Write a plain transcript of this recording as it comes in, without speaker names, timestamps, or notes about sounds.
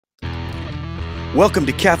Welcome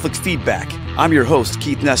to Catholic Feedback. I'm your host,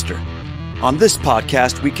 Keith Nestor. On this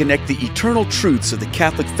podcast, we connect the eternal truths of the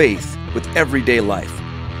Catholic faith with everyday life.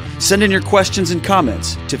 Send in your questions and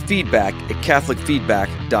comments to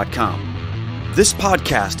feedback@catholicfeedback.com. This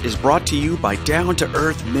podcast is brought to you by Down to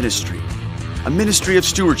Earth Ministry, a ministry of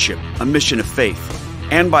stewardship, a mission of faith,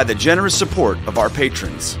 and by the generous support of our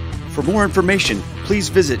patrons. For more information, please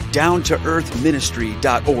visit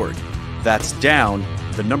downtoearthministry.org. That's down,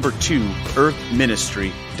 the number 2,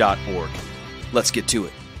 earthministry.org. Let's get to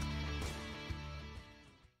it.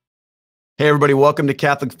 Hey, everybody. Welcome to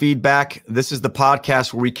Catholic Feedback. This is the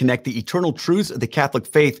podcast where we connect the eternal truths of the Catholic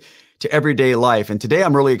faith to everyday life. And today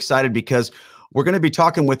I'm really excited because we're going to be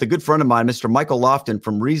talking with a good friend of mine, Mr. Michael Lofton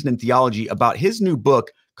from Reason and Theology, about his new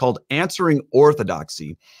book called Answering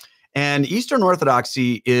Orthodoxy. And Eastern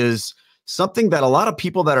Orthodoxy is something that a lot of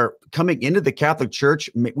people that are coming into the Catholic Church,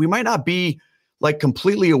 we might not be like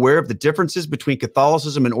completely aware of the differences between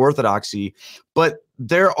Catholicism and Orthodoxy, but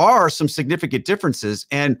there are some significant differences.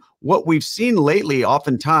 And what we've seen lately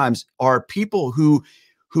oftentimes are people who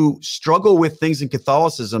struggle with things in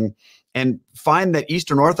Catholicism and find that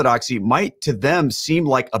Eastern Orthodoxy might to them seem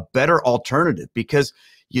like a better alternative because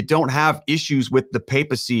you don't have issues with the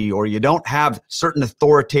papacy, or you don't have certain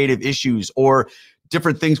authoritative issues or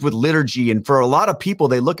different things with liturgy. And for a lot of people,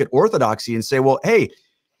 they look at Orthodoxy and say, well, hey,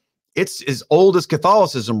 it's as old as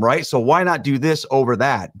Catholicism, right? So why not do this over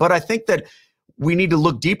that? But I think that we need to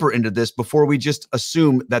look deeper into this before we just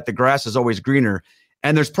assume that the grass is always greener.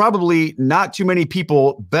 And there's probably not too many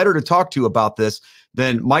people better to talk to about this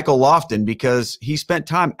than Michael Lofton, because he spent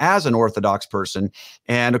time as an Orthodox person.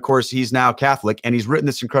 And of course, he's now Catholic, and he's written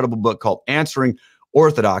this incredible book called Answering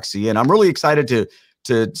Orthodoxy. And I'm really excited to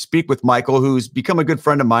speak with Michael, who's become a good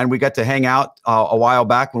friend of mine. We got to hang out a while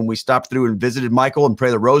back when we stopped through and visited Michael and pray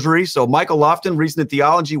the rosary. So Michael Lofton, Reason and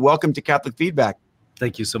Theology, welcome to Catholic Feedback.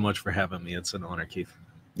 Thank you so much for having me. It's an honor, Keith.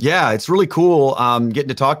 Yeah, it's really cool getting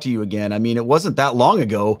to talk to you again. I mean, it wasn't that long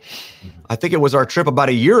ago. I think it was our trip about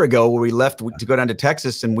a year ago where we left to go down to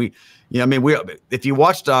Texas. And if you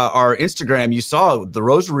watched our Instagram, you saw the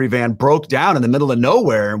rosary van broke down in the middle of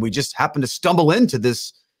nowhere. And we just happened to stumble into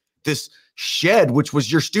this shed, which was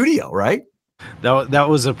your studio, right? That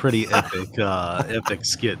was a pretty epic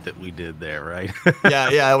skit that we did there, right?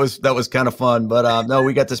 yeah, that was kind of fun. But no,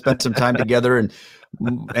 we got to spend some time together, and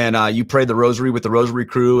you prayed the rosary with the rosary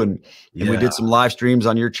crew, and we did some live streams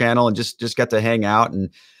on your channel, and just got to hang out. And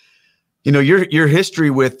your history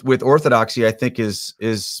with Orthodoxy, I think,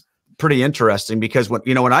 is pretty interesting, because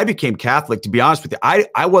when I became Catholic, to be honest with you,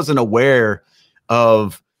 I wasn't aware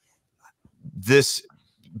of this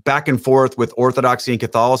back and forth with Orthodoxy and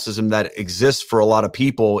Catholicism that exists for a lot of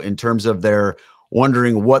people in terms of their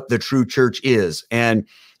wondering what the true church is. And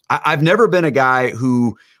I've never been a guy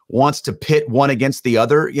who wants to pit one against the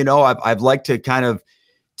other. I've liked to to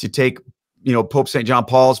take, Pope St. John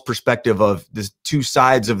Paul's perspective of the two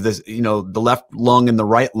sides of this, the left lung and the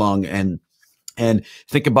right lung, and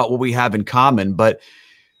think about what we have in common. But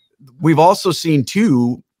we've also seen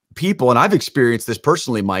two people, and I've experienced this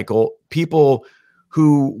personally, Michael, people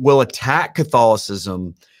who will attack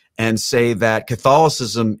Catholicism and say that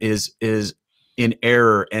Catholicism is in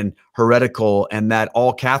error and heretical, and that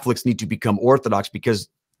all Catholics need to become Orthodox because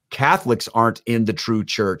Catholics aren't in the true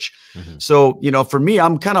church. Mm-hmm. So, for me,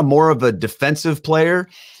 I'm kind of more of a defensive player,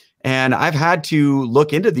 and I've had to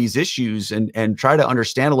look into these issues and try to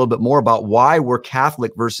understand a little bit more about why we're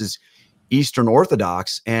Catholic versus Eastern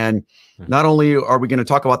Orthodox. And not only are we going to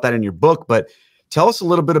talk about that in your book, but tell us a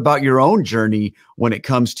little bit about your own journey when it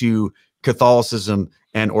comes to Catholicism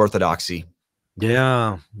and Orthodoxy.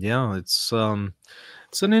 Yeah, it's an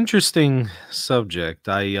interesting subject.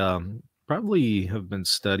 I probably have been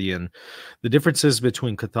studying the differences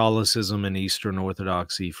between Catholicism and Eastern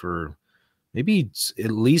Orthodoxy for maybe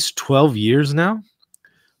at least 12 years now,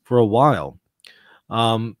 for a while.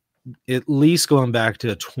 At least going back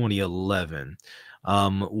to 2011.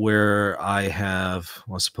 Where I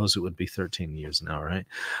suppose it would be 13 years now, right?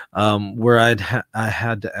 Where I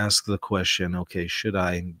had to ask the question, okay, should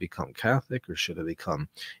I become Catholic or should I become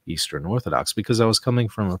Eastern Orthodox? Because I was coming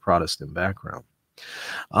from a Protestant background.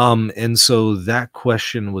 And so that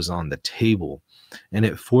question was on the table, and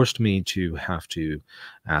it forced me to have to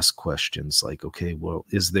ask questions like, okay, well,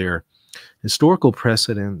 is there historical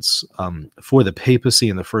precedence for the papacy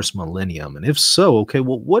in the first millennium? And if so, okay,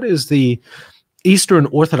 well, what is the Eastern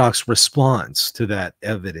Orthodox response to that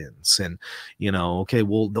evidence? And, okay,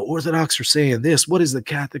 well, the Orthodox are saying this. What is the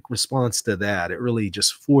Catholic response to that? It really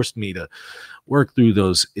just forced me to work through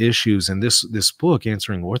those issues. And this book,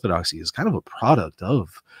 Answering Orthodoxy, is kind of a product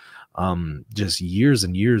of just years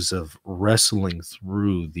and years of wrestling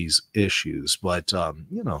through these issues. But,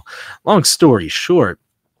 long story short,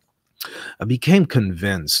 I became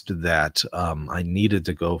convinced that I needed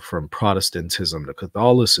to go from Protestantism to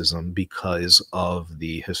Catholicism because of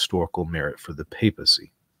the historical merit for the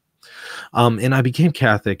papacy. And I became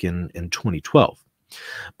Catholic in 2012.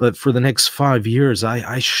 But for the next 5 years,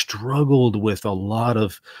 I struggled with a lot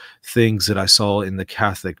of things that I saw in the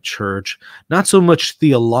Catholic Church, not so much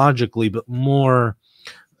theologically, but more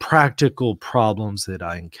practical problems that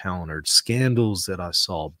I encountered, scandals that I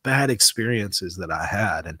saw, bad experiences that I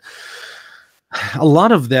had. And a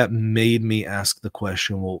lot of that made me ask the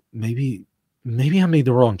question, well, maybe I made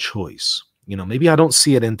the wrong choice. Maybe I don't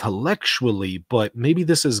see it intellectually, but maybe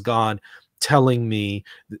this is God telling me,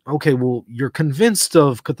 okay, well, you're convinced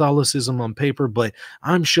of Catholicism on paper, but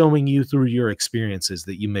I'm showing you through your experiences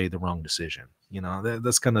that you made the wrong decision.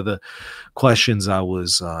 That's kind of the questions I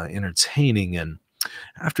was entertaining. And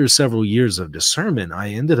after several years of discernment, I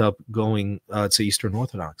ended up going to Eastern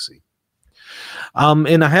Orthodoxy.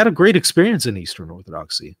 And I had a great experience in Eastern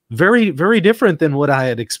Orthodoxy. Very, very different than what I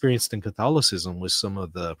had experienced in Catholicism with some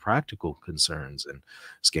of the practical concerns and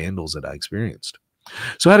scandals that I experienced.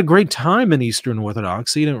 So I had a great time in Eastern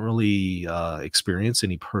Orthodoxy. Didn't really experience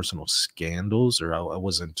any personal scandals, or I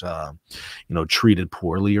wasn't, treated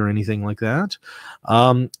poorly or anything like that.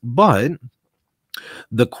 But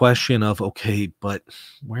the question of, okay, but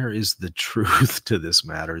where is the truth to this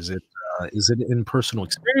matter? Is it in personal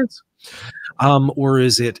experience, or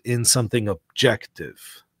is it in something objective?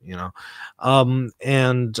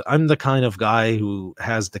 And I'm the kind of guy who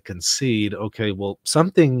has to concede, okay, well,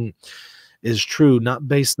 something is true, not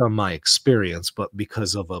based on my experience, but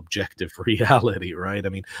because of objective reality, right? I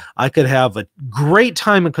mean, I could have a great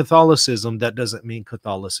time in Catholicism. That doesn't mean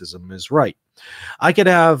Catholicism is right. I could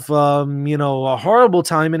have, a horrible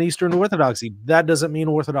time in Eastern Orthodoxy. That doesn't mean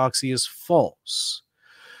Orthodoxy is false.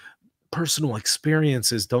 Personal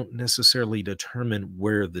experiences don't necessarily determine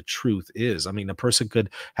where the truth is. I mean, a person could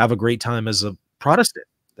have a great time as a Protestant.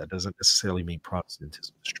 That doesn't necessarily mean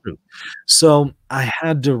Protestantism is true. So I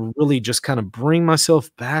had to really just kind of bring myself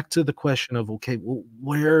back to the question of, okay,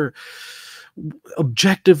 well,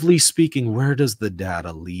 objectively speaking, where does the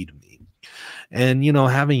data lead me? And,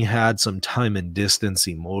 having had some time and distance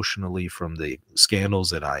emotionally from the scandals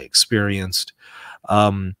that I experienced,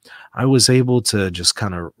 I was able to just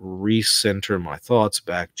kind of recenter my thoughts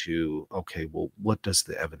back to, okay, well, what does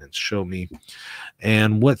the evidence show me?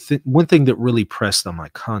 And one thing that really pressed on my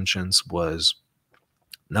conscience was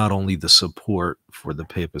not only the support for the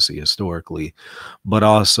papacy historically, but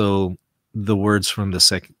also the words from the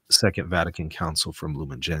Second Vatican Council from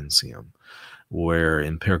Lumen Gentium, where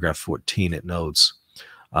in paragraph 14 it notes,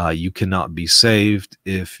 you cannot be saved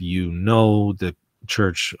if you know the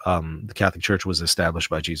church, the Catholic Church was established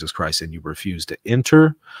by Jesus Christ, and you refuse to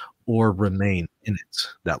enter or remain in it.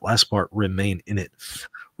 That last part, remain in it,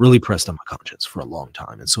 really pressed on my conscience for a long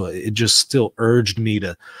time. And so it just still urged me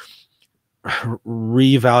to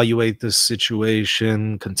reevaluate this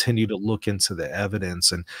situation, continue to look into the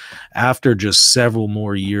evidence. And after just several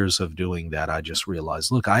more years of doing that, I just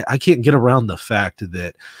realized, look, I can't get around the fact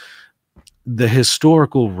that the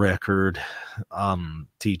historical record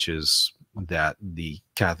teaches that the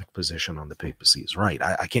Catholic position on the papacy is right.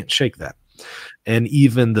 I can't shake that. And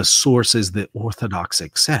even the sources that Orthodox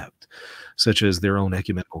accept, such as their own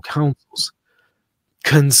ecumenical councils,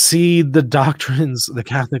 concede the doctrines, the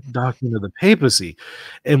Catholic doctrine of the papacy.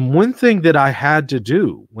 And one thing that I had to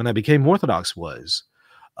do when I became Orthodox was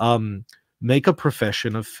make a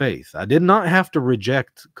profession of faith. I did not have to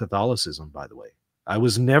reject Catholicism, by the way. I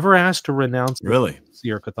was never asked to renounce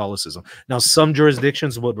or Catholicism. Now, some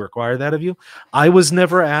jurisdictions would require that of you. I was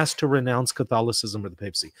never asked to renounce Catholicism or the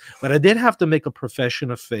papacy, but I did have to make a profession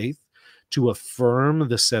of faith to affirm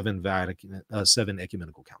the seven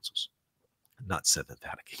ecumenical councils. Not seven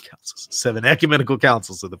Vatican councils, 7 ecumenical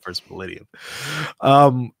councils of the first millennium.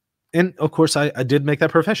 And of course, I did make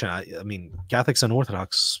that profession. I mean, Catholics and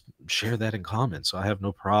Orthodox share that in common, so I have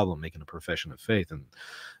no problem making a profession of faith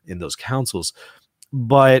in those councils.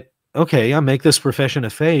 But okay, I make this profession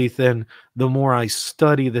of faith, and the more I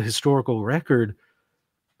study the historical record,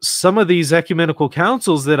 some of these ecumenical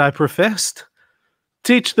councils that I professed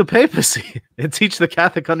teach the papacy and teach the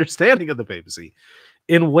Catholic understanding of the papacy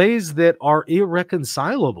in ways that are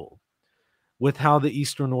irreconcilable with how the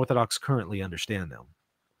Eastern Orthodox currently understand them.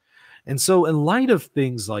 And so in light of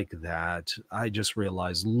things like that, I just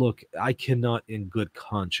realized, look, I cannot in good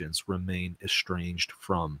conscience remain estranged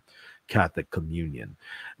from Catholic communion.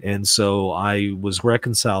 And so I was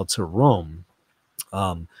reconciled to Rome,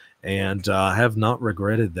 and have not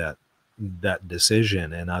regretted that that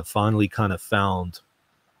decision, and I finally kind of found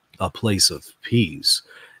a place of peace,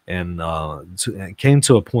 and it came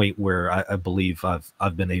to a point where I believe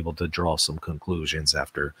I've been able to draw some conclusions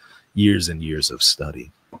after years and years of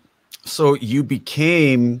study. So you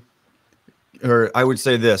became, or I would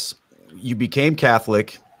say this, you became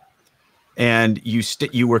Catholic, and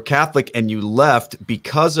you were Catholic and you left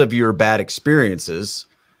because of your bad experiences.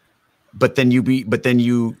 But then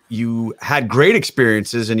you had great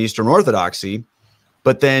experiences in Eastern Orthodoxy,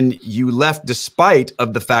 but then you left despite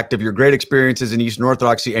of the fact of your great experiences in Eastern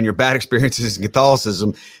Orthodoxy and your bad experiences in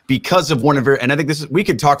Catholicism because of one of your, and I think we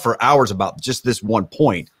could talk for hours about just this one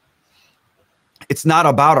point. It's not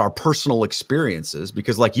about our personal experiences,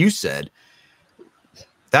 because like you said,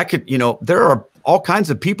 that could, there are all kinds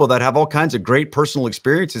of people that have all kinds of great personal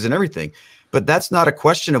experiences and everything, but that's not a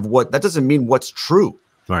question of that doesn't mean what's true.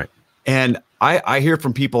 Right. And I hear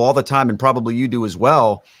from people all the time, and probably you do as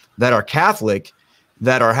well, that are Catholic,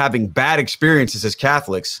 that are having bad experiences as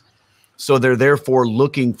Catholics. So they're therefore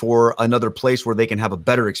looking for another place where they can have a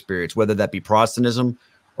better experience, whether that be Protestantism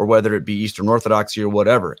or whether it be Eastern Orthodoxy or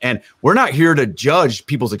whatever. And we're not here to judge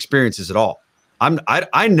people's experiences at all.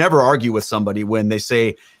 I never argue with somebody when they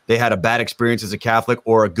say they had a bad experience as a Catholic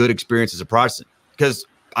or a good experience as a Protestant, because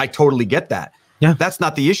I totally get that. Yeah. That's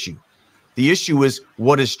not the issue. The issue is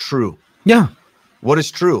what is true. Yeah. What is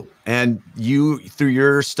true. And you, through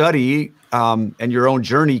your study and your own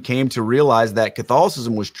journey, came to realize that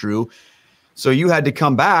Catholicism was true. So you had to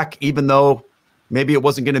come back, even though maybe it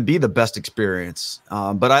wasn't going to be the best experience.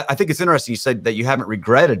 But I think it's interesting you said that you haven't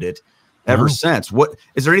regretted it ever since. What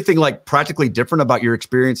is there anything like practically different about your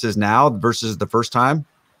experiences now versus the first time?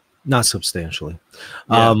 Not substantially.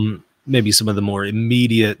 Yeah. Maybe some of the more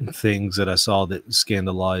immediate things that I saw that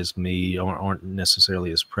scandalized me aren't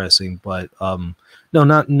necessarily as pressing, but no,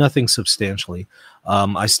 nothing substantially.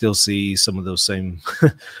 I still see some of those same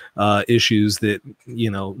issues that,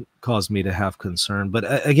 caused me to have concern.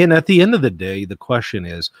 But again, at the end of the day, the question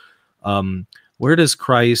is, where does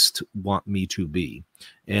Christ want me to be?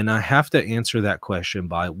 And I have to answer that question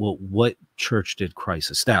by, well, what church did Christ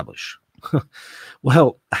establish?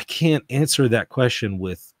 Well, I can't answer that question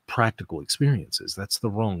with practical experiences. That's the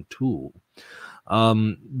wrong tool.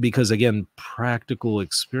 Because again, practical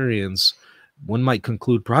experience, one might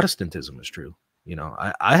conclude Protestantism is true.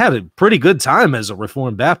 I had a pretty good time as a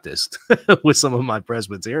Reformed Baptist with some of my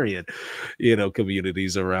Presbyterian,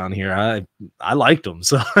 communities around here. I liked them.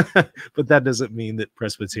 So, but that doesn't mean that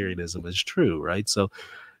Presbyterianism is true, right? So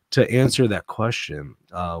to answer that question,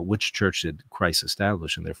 which church did Christ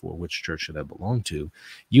establish, and therefore which church should I belong to,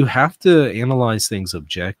 you have to analyze things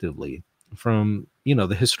objectively from,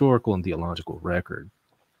 the historical and theological record.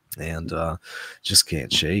 And just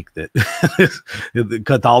can't shake that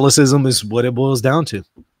Catholicism is what it boils down to.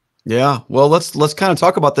 Yeah. Well, let's kind of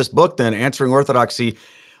talk about this book then, Answering Orthodoxy,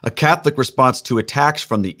 a Catholic Response to Attacks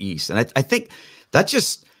from the East. And I think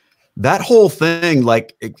that whole thing,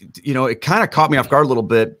 like, it kind of caught me off guard a little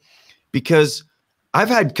bit, because I've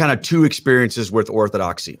had kind of two experiences with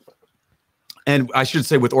Orthodoxy. And I should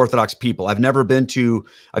say with Orthodox people. I've never been to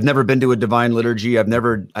a divine liturgy. I've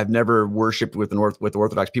never worshiped with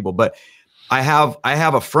Orthodox people, but I have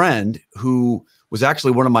a friend who was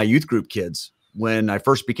actually one of my youth group kids when I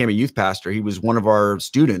first became a youth pastor. He was one of our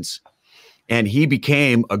students, and he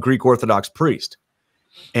became a Greek Orthodox priest.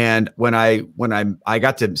 And when I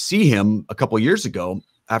got to see him a couple of years ago,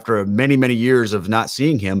 after many, many years of not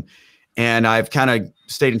seeing him, and I've kind of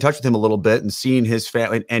stayed in touch with him a little bit and seen his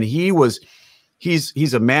family, and he's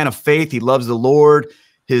a man of faith. He loves the Lord.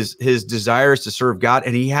 His desire is to serve God.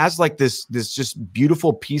 And he has like this just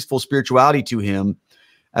beautiful, peaceful spirituality to him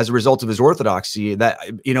as a result of his orthodoxy that,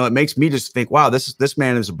 it makes me just think, wow, this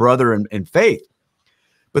man is a brother in faith.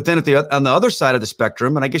 But then on the other side of the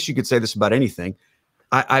spectrum, and I guess you could say this about anything,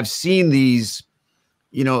 I've seen these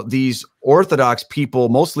Orthodox people,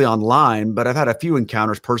 mostly online, but I've had a few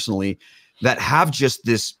encounters personally that have just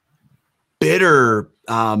this bitter,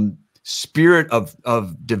 spirit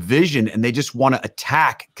of division, and they just want to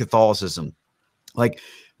attack Catholicism. Like,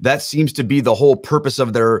 that seems to be the whole purpose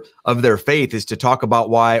of their faith, is to talk about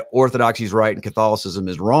why Orthodoxy is right and Catholicism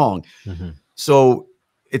is wrong. Mm-hmm. So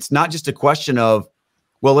it's not just a question of,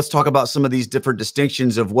 well, let's talk about some of these different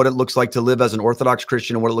distinctions of what it looks like to live as an Orthodox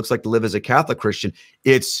Christian and what it looks like to live as a Catholic Christian.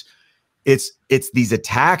 It's these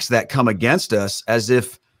attacks that come against us as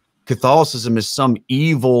if Catholicism is some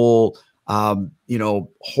evil,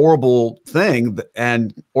 horrible thing,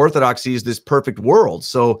 and Orthodoxy is this perfect world.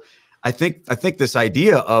 So I think this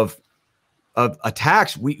idea of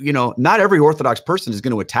attacks, not every Orthodox person is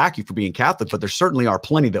going to attack you for being Catholic, but there certainly are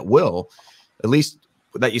plenty that will, at least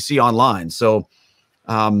that you see online. So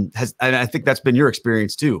and I think that's been your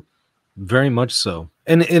experience too. Very much so.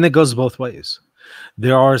 And it goes both ways.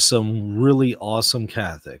 There are some really awesome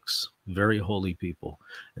Catholics, very holy people,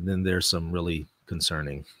 and then there's some really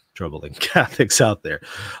concerning, troubling Catholics out there.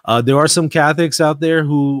 There are some Catholics out there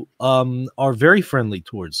who are very friendly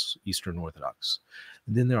towards Eastern Orthodox,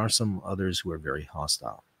 and then there are some others who are very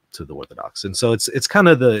hostile to the Orthodox. And so it's kind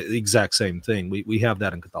of the exact same thing. We have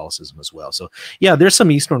that in Catholicism as well. So yeah, there's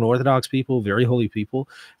some Eastern Orthodox people, very holy people,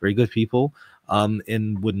 very good people,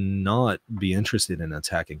 and would not be interested in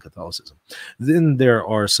attacking Catholicism. Then there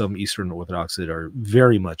are some Eastern Orthodox that are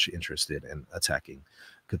very much interested in attacking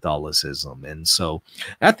Catholicism. And so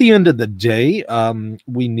at the end of the day,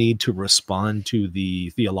 we need to respond to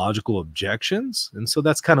the theological objections. And so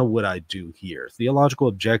that's kind of what I do here. Theological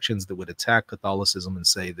objections that would attack Catholicism and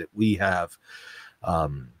say that we have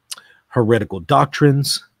heretical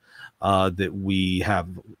doctrines, that we have,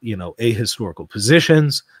 ahistorical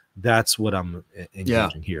positions. That's what I'm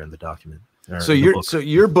engaging here in the document. So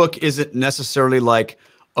your book isn't necessarily like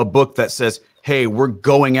a book that says, hey, we're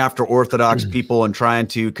going after Orthodox people and trying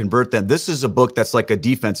to convert them. This is a book that's like a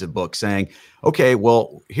defensive book saying, okay,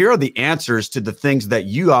 well, here are the answers to the things that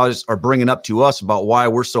you guys are bringing up to us about why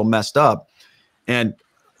we're so messed up. And,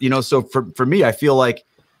 so for me, I feel like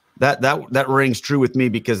that rings true with me,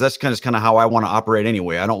 because that's kind of how I want to operate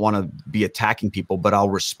anyway. I don't want to be attacking people, but I'll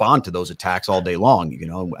respond to those attacks all day long.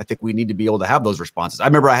 I think we need to be able to have those responses. I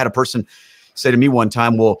remember I had a person say to me one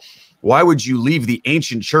time, well, why would you leave the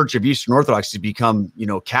ancient church of Eastern Orthodoxy to become,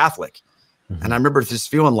 Catholic? And I remember just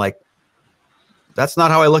feeling like that's not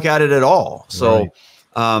how I look at it at all. So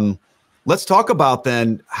let's talk about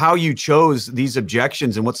then how you chose these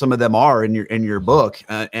objections and what some of them are in your book,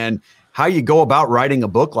 and how you go about writing a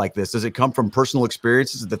book like this. Does it come from personal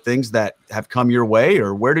experiences, the things that have come your way,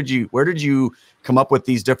 or where did you come up with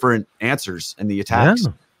these different answers and the attacks?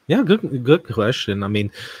 Yeah, good question.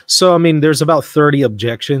 There's about 30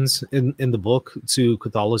 objections in the book to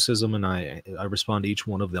Catholicism, and I respond to each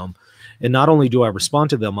one of them. And not only do I respond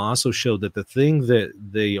to them, I also show that the thing that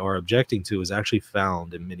they are objecting to is actually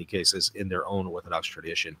found in many cases in their own Orthodox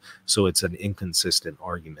tradition. So it's an inconsistent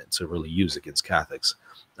argument to really use against Catholics.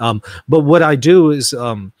 But what I do is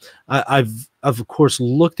I've of course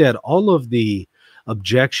looked at all of the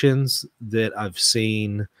objections that I've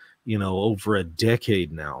seen, over a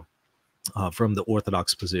decade now, from the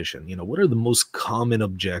Orthodox position. What are the most common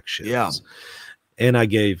objections? Yeah. And I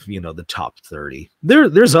gave, the top 30.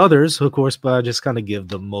 There's others, of course, but I just kind of give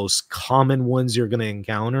the most common ones you're going to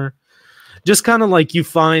encounter. Just kind of like you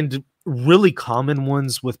find really common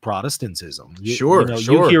ones with Protestantism. You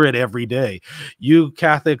hear it every day. You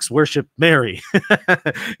Catholics worship Mary.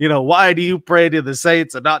 Why do you pray to the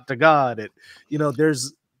saints and not to God?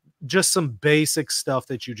 There's just some basic stuff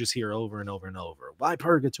that you just hear over and over and over. Why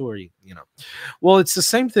purgatory? Well, it's the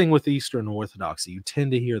same thing with Eastern Orthodoxy. You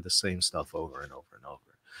tend to hear the same stuff over and over and over.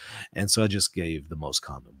 And so I just gave the most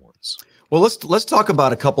common ones. Well, let's talk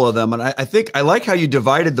about a couple of them. And I think I like how you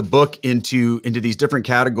divided the book into these different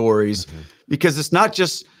categories, because it's not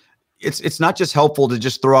just helpful to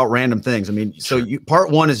just throw out random things. So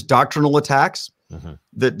part one is doctrinal attacks.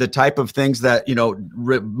 The type of things that,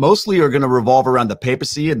 mostly are going to revolve around the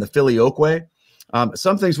papacy and the filioque,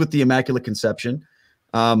 some things with the Immaculate Conception.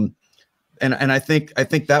 And I think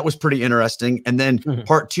that was pretty interesting. And then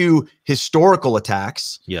part two, historical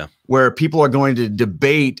attacks, where people are going to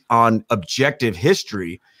debate on objective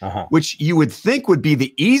history, which you would think would be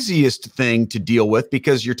the easiest thing to deal with,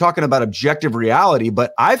 because you're talking about objective reality.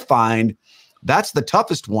 But I find that's the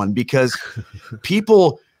toughest one, because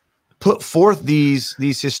people put forth these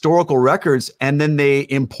historical records and then they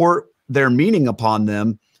import their meaning upon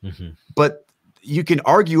them. But you can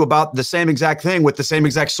argue about the same exact thing with the same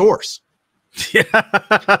exact source. Yeah,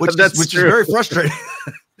 which is very frustrating.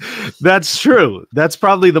 That's true. That's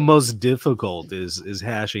probably the most difficult is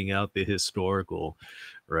hashing out the historical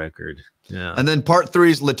record. Yeah. And then part three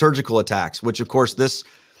is liturgical attacks, which of course this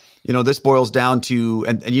boils down to,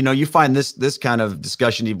 and you find this kind of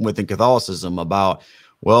discussion even within Catholicism about,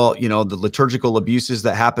 well, the liturgical abuses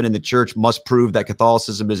that happen in the church must prove that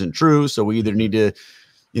Catholicism isn't true. So we either need to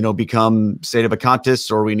become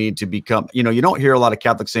sedevacantists, or we need to become, you don't hear a lot of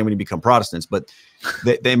Catholics saying we need to become Protestants, but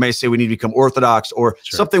they may say we need to become Orthodox or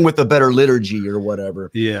something with a better liturgy or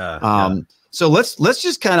whatever. Yeah. So let's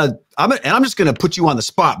just kind of, I'm just going to put you on the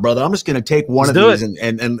spot, brother. I'm just going to take one of these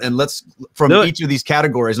and let's, from each of these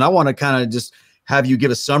categories. And I want to kind of just have you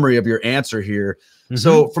give a summary of your answer here.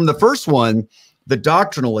 So from the first one, the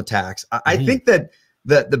doctrinal attacks, I think that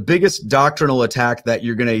the biggest doctrinal attack that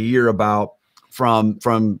you're going to hear about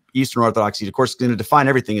from Eastern Orthodoxy, of course, going to define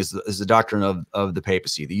everything is the doctrine of the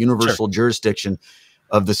papacy, the universal jurisdiction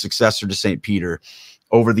of the successor to St. Peter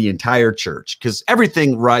over the entire church, because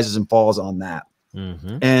everything rises and falls on that.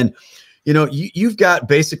 And, you know, you've got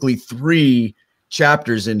basically 3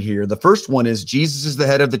 chapters in here. The first one is Jesus is the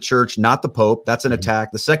head of the church, not the Pope. That's an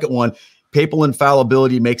attack. The second one, papal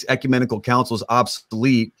infallibility makes ecumenical councils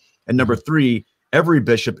obsolete. And number 3, every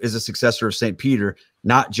bishop is a successor of St. Peter,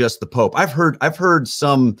 not just the Pope. I've heard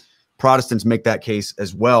some Protestants make that case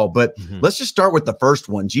as well, but let's just start with the first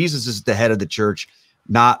one. Jesus is the head of the church,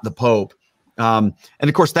 not the Pope. And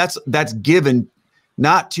of course, that's given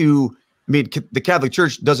not to, I mean, the Catholic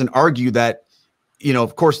Church doesn't argue that, you know,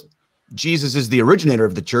 of course, Jesus is the originator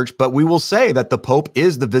of the church, but we will say that the Pope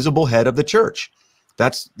is the visible head of the church.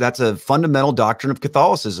 That's a fundamental doctrine of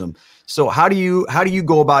Catholicism. So how do you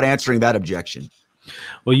go about answering that objection?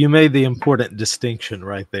 Well, you made the important distinction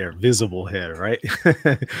right there, visible head, right?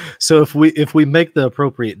 So if we make the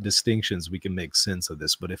appropriate distinctions, we can make sense of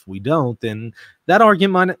this. But if we don't, then that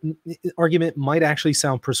argument might actually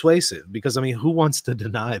sound persuasive, because I mean, who wants to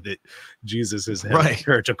deny that Jesus is the head of the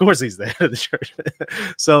church? Of course he's the head of the church.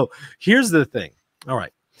 So here's the thing. All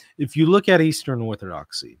right. If you look at Eastern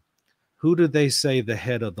Orthodoxy, who do they say the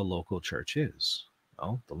head of the local church is?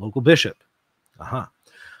 Well, the local bishop.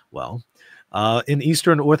 Well, in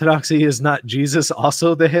Eastern Orthodoxy, is not Jesus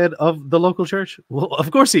also the head of the local church? Well,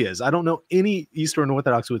 of course he is. I don't know any Eastern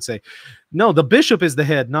Orthodox who would say, no, the bishop is the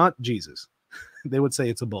head, not Jesus. They would say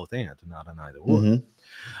it's a both and, not an either or.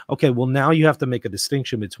 Okay, well, now you have to make a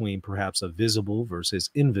distinction between perhaps a visible versus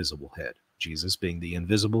invisible head. Jesus being the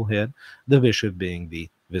invisible head, the bishop being the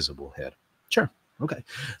visible head. Sure. Okay.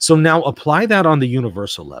 So now apply that on the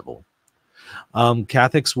universal level.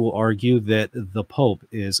 Catholics will argue that the Pope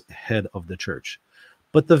is head of the church,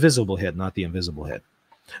 but the visible head, not the invisible head.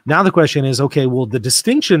 Now the question is, okay, well, the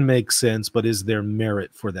distinction makes sense, but is there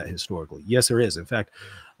merit for that historically? Yes, there is. In fact,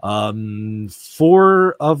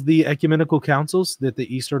 4 of the ecumenical councils that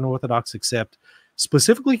the Eastern Orthodox accept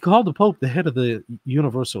specifically call the Pope the head of the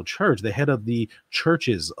universal church, the head of the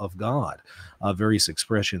churches of God. Various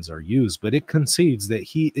expressions are used, but it concedes that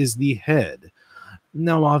he is the head.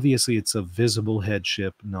 Now, obviously, it's a visible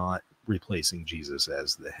headship, not replacing Jesus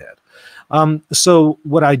as the head. So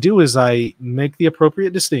what I do is I make the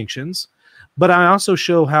appropriate distinctions, but I also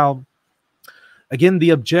show how, again,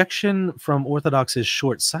 the objection from Orthodox is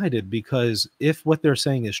short-sighted, because if what they're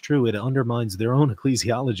saying is true, it undermines their own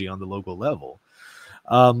ecclesiology on the local level.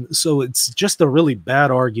 So it's just a really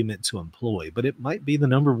bad argument to employ, but it might be the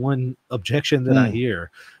 #1 objection that I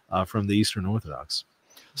hear from the Eastern Orthodox.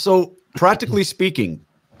 So practically speaking,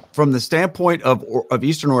 from the standpoint of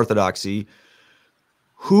Eastern Orthodoxy,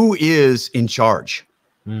 who is in charge?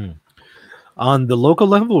 On the local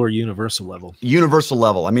level or universal level? Universal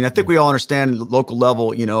level. I mean, I think we all understand local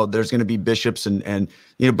level, you know, there's going to be bishops and,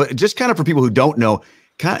 you know, but just kind of for people who don't know,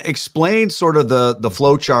 kind of explain sort of the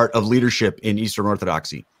flow chart of leadership in Eastern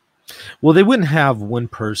Orthodoxy. Well, they wouldn't have one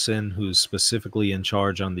person who's specifically in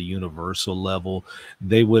charge on the universal level.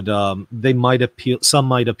 They would, they might appeal, some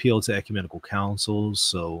might appeal to ecumenical councils,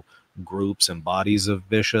 so groups and bodies of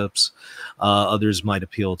bishops. Others might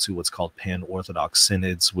appeal to what's called pan-Orthodox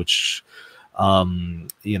synods, which,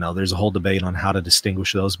 you know, there's a whole debate on how to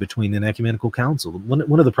distinguish those between an ecumenical council.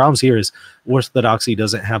 One of the problems here is Orthodoxy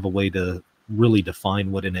doesn't have a way to really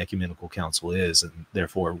define what an ecumenical council is, and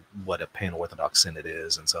therefore what a pan-Orthodox synod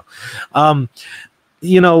is. And so,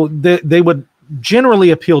 you know, they would generally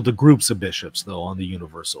appeal to groups of bishops, though, on the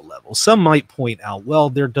universal level. Some might point out, well,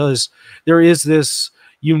 there is this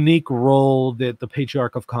unique role that the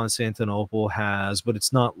Patriarch of Constantinople has, but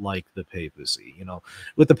it's not like the papacy. You know,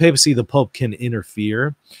 with the papacy, the Pope can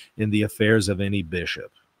interfere in the affairs of any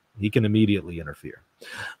bishop. He can immediately interfere.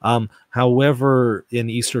 However, in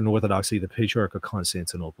Eastern Orthodoxy, the Patriarch of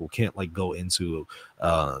Constantinople can't like go into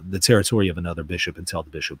the territory of another bishop and tell the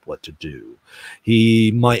bishop what to do.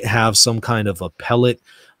 He might have some kind of appellate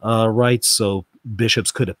rights, so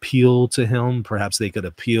bishops could appeal to him. Perhaps they could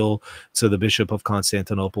appeal to the Bishop of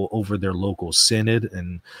Constantinople over their local synod,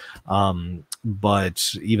 and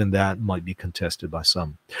but even that might be contested by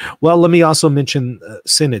some. Well, let me also mention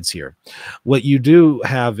synods here. What you do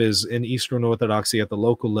have is in Eastern Orthodoxy at the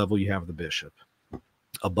local level, you have the bishop.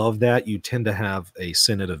 Above that, you tend to have a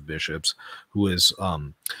synod of bishops, who is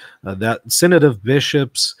that synod of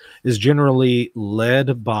bishops is generally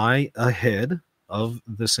led by a head of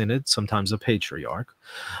the synod, sometimes a patriarch.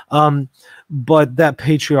 But that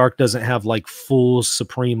patriarch doesn't have like full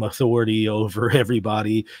supreme authority over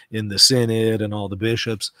everybody in the synod and all the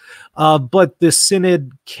bishops. But the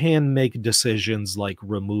synod can make decisions like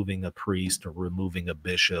removing a priest or removing a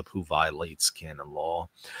bishop who violates canon law.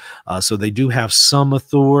 So they do have some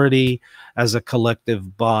authority as a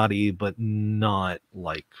collective body, but not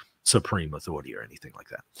like supreme authority or anything like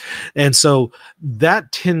that. And so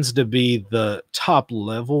that tends to be the top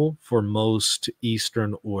level for most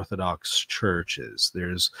Eastern Orthodox churches.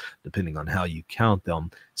 There's, depending on how you count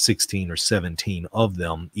them, 16 or 17 of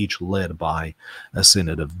them, each led by a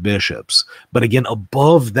synod of bishops. But again,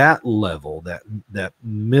 above that level, that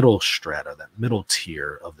middle strata, that middle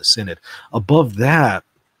tier of the synod, above that,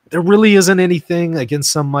 there really isn't anything. Again,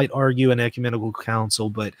 some might argue an ecumenical council,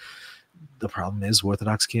 but the problem is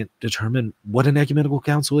Orthodox can't determine what an ecumenical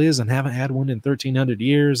council is and haven't had one in 1,300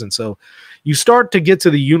 years. And so you start to get to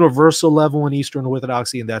the universal level in Eastern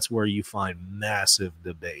Orthodoxy, and that's where you find massive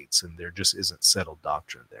debates, and there just isn't settled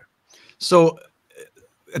doctrine there. So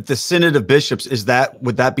at the Synod of Bishops,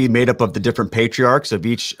 would that be made up of the different patriarchs of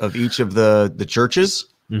each of the churches?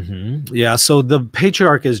 Mm-hmm. Yeah, so the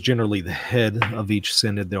patriarch is generally the head of each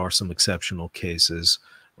synod. There are some exceptional cases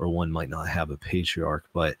or one might not have a patriarch,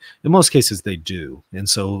 but in most cases they do. And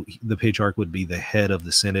so the patriarch would be the head of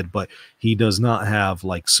the synod, but he does not have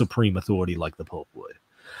like supreme authority like the Pope would.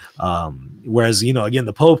 Whereas, again,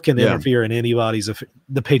 the Pope can interfere in anybody's.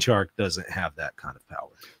 The patriarch doesn't have that kind of power.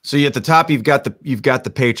 So at the top, you've got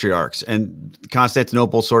the patriarchs, and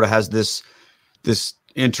Constantinople sort of has this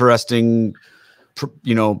interesting,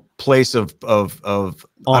 place of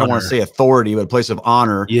I don't want to say authority, but a place of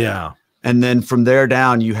honor. Yeah. And then from there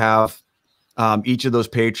down, you have each of those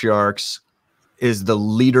patriarchs is the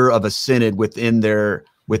leader of a synod within their.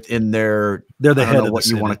 They're the head of what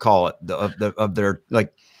you want to call it of their,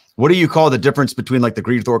 like, what do you call the difference between like the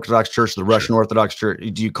Greek Orthodox Church, the Russian Orthodox Church?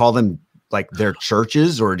 Do you call them like their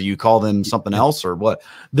churches, or do you call them something else, or what?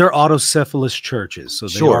 They're autocephalous churches, so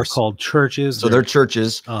they are called churches. So they're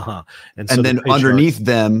churches. And then underneath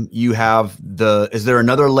them, you have is there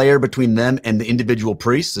another layer between them and the individual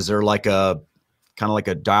priests? Is there like a kind of like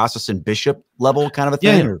a diocesan bishop level kind of a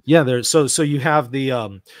thing? Yeah. There. So you have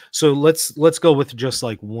the so let's go with just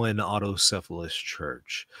like one autocephalous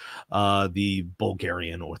church, the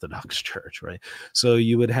Bulgarian Orthodox Church, right? So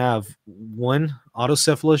you would have one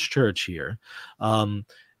autocephalous church here,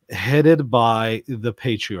 headed by the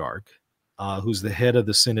patriarch, who's the head of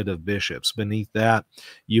the Synod of Bishops. Beneath that,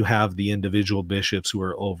 you have the individual bishops who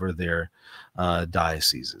are over their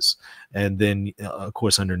dioceses. And then, of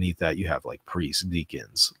course, underneath that, you have like priests,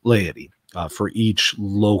 deacons, laity for each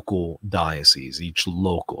local diocese, each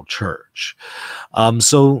local church.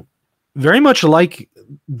 So very much like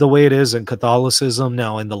the way it is in Catholicism.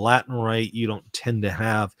 Now, in the Latin Rite, you don't tend to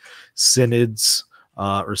have synods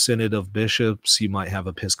or Synod of Bishops. You might have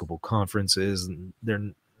Episcopal conferences, and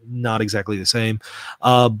they're not exactly the same,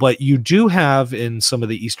 but you do have in some of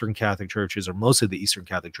the Eastern Catholic churches, or most of the Eastern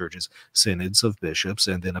Catholic churches, synods of bishops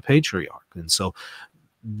and then a patriarch. And so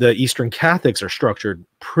the Eastern Catholics are structured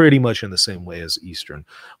pretty much in the same way as Eastern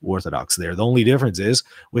Orthodox there. The only difference is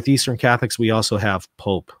with Eastern Catholics, we also have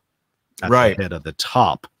Pope at the head of the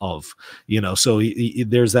top of, so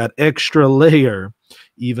there's that extra layer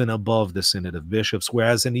even above the Synod of Bishops,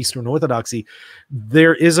 whereas in Eastern Orthodoxy,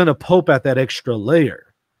 there isn't a Pope at that extra layer.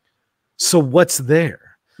 So what's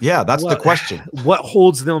there? Yeah, that's the question. What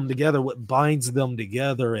holds them together? What binds them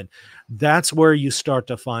together? And that's where you start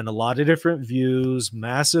to find a lot of different views,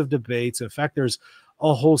 massive debates. In fact, there's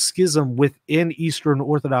a whole schism within Eastern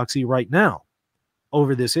Orthodoxy right now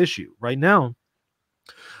over this issue. Right now,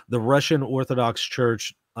 the Russian Orthodox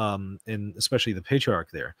Church, and especially the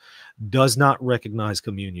patriarch there, does not recognize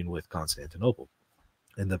communion with Constantinople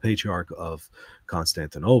and the patriarch of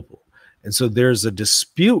Constantinople. And so there's a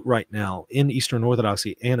dispute right now in Eastern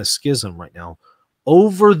Orthodoxy and a schism right now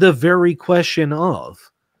over the very question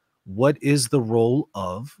of what is the role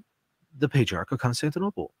of the Patriarch of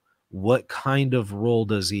Constantinople? What kind of role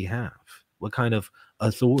does he have? What kind of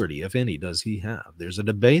authority, if any, does he have? There's a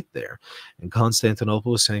debate there. And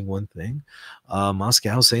Constantinople is saying one thing.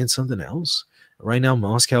 Moscow is saying something else. Right now,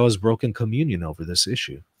 Moscow has broken communion over this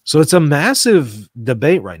issue. So it's a massive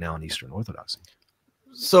debate right now in Eastern Orthodoxy.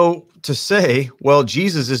 So to say, well,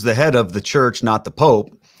 Jesus is the head of the church, not the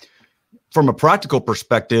Pope, from a practical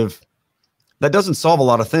perspective, that doesn't solve a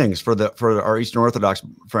lot of things for our Eastern Orthodox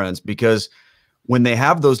friends, because when they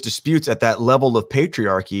have those disputes at that level of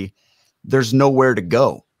patriarchy, there's nowhere to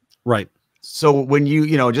go. Right. So when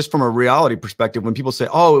just from a reality perspective, when people say,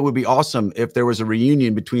 oh, it would be awesome if there was a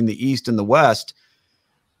reunion between the East and the West,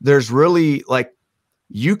 there's really like,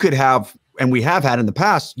 you could have, and we have had in the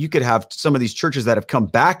past, you could have some of these churches that have come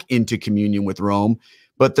back into communion with Rome,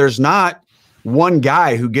 but there's not one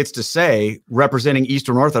guy who gets to say, representing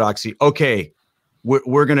Eastern Orthodoxy, okay,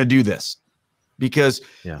 we're going to do this. Because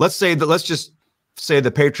let's just say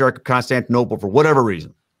the Patriarch of Constantinople, for whatever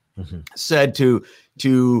reason, said to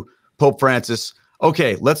Pope Francis,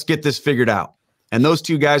 okay, let's get this figured out. And those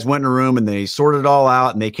two guys went in a room and they sorted it all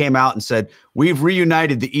out, and they came out and said, we've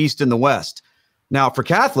reunited the East and the West. Now, for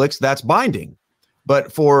Catholics, that's binding,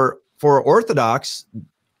 but for Orthodox,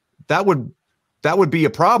 that would be a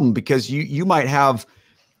problem, because you might have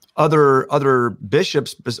other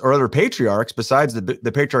bishops or other patriarchs besides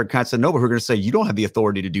the Patriarch of Constantinople who are going to say, you don't have the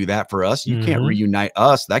authority to do that for us. You can't reunite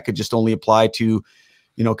us. That could just only apply to,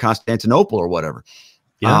 Constantinople or whatever.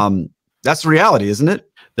 Yeah. That's the reality, isn't it?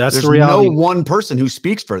 There's the reality. No one person who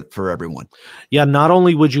speaks for everyone. Yeah, not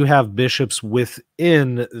only would you have bishops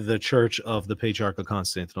within the Church of the Patriarch of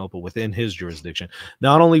Constantinople, within his jurisdiction,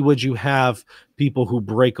 not only would you have people who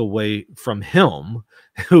break away from him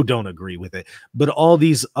who don't agree with it, but all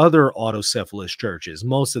these other autocephalous churches,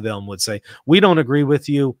 most of them would say, we don't agree with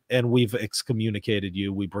you, and we've excommunicated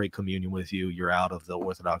you, we break communion with you, you're out of the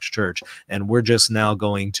Orthodox Church, and we're just now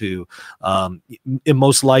going to,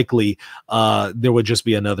 most likely, there would just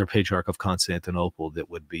be another Patriarch of Constantinople that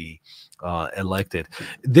would be elected.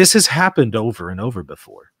 This has happened over and over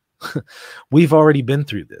before. We've already been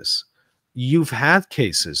through this. You've had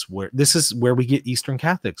cases where this is where we get Eastern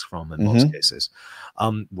Catholics from in most cases,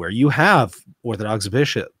 where you have Orthodox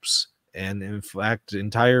bishops and, in fact,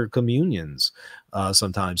 entire communions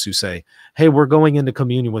sometimes who say, hey, we're going into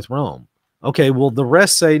communion with Rome. Okay, well, the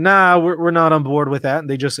rest say, nah, we're not on board with that, and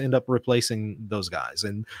they just end up replacing those guys.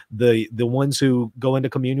 And the ones who go into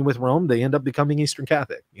communion with Rome, they end up becoming Eastern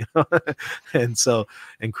Catholic,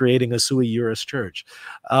 and creating a sui juris church.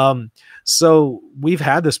 So we've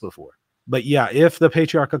had this before. But yeah, if the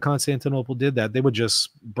Patriarch of Constantinople did that, they would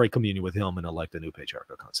just break communion with him and elect a new Patriarch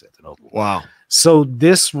of Constantinople. Wow. So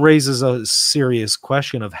this raises a serious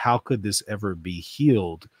question of how could this ever be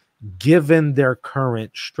healed given their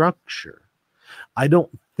current structure? I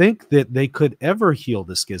don't think that they could ever heal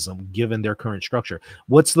the schism given their current structure.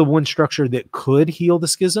 What's the one structure that could heal the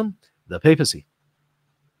schism? The papacy.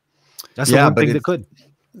 That's the one thing that could.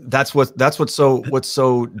 That's what's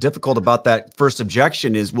so difficult about that first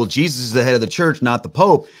objection is, well, Jesus is the head of the church, not the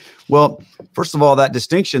Pope. Well, first of all, that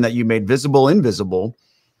distinction that you made, visible, invisible,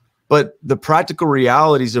 but the practical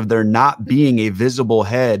realities of there not being a visible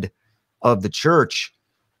head of the church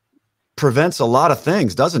prevents a lot of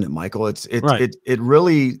things, doesn't it, Michael? It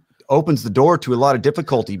really opens the door to a lot of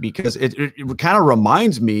difficulty, because it kind of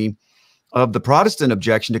reminds me of the Protestant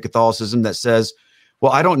objection to Catholicism that says,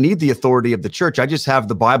 well, I don't need the authority of the church. I just have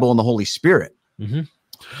the Bible and the Holy Spirit.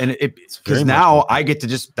 And because now I get to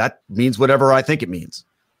that means whatever I think it means.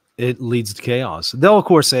 It leads to chaos. They'll, of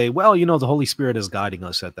course, say, well, the Holy Spirit is guiding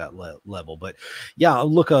us at that level. But yeah,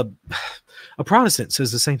 look, a Protestant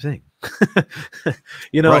says the same thing.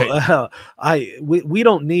 We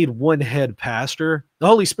don't need one head pastor. The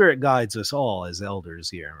Holy Spirit guides us all as elders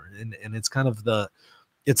here. And it's kind of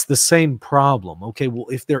it's the same problem. Okay, well,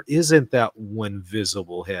 if there isn't that one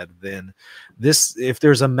visible head, then if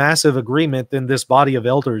there's a massive agreement, then this body of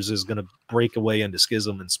elders is going to break away into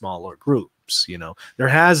schism in smaller groups. There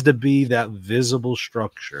has to be that visible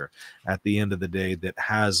structure at the end of the day that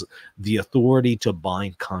has the authority to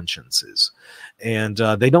bind consciences, and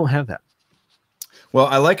they don't have that. Well,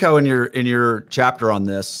 I like how in your chapter on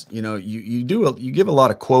this, you give a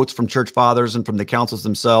lot of quotes from church fathers and from the councils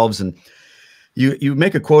themselves, and you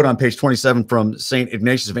make a quote on page 27 from St.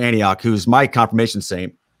 Ignatius of Antioch, who's my confirmation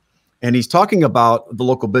saint. And he's talking about the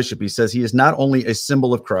local bishop. He says he is not only a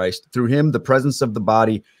symbol of Christ, through him, the presence of the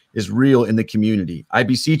body is real in the community. I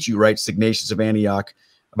beseech you, writes Ignatius of Antioch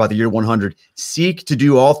about the year 100, seek to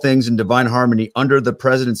do all things in divine harmony under the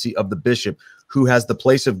presidency of the bishop, who has the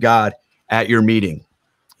place of God at your meeting,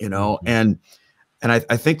 and I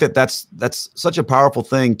think that's such a powerful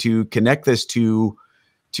thing to connect this to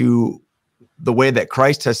the way that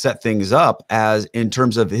Christ has set things up as in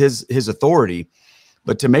terms of his authority,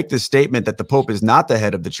 but to make this statement that the Pope is not the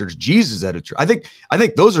head of the church, Jesus is head of the church. I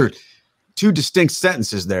think those are two distinct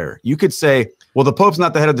sentences there. You could say, well, the Pope's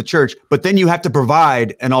not the head of the church, but then you have to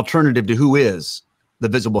provide an alternative to who is the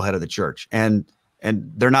visible head of the church. And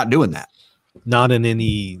they're not doing that. Not in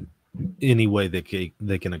any way that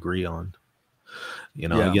they can agree on.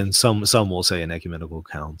 Again, some will say an ecumenical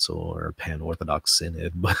council or a pan-Orthodox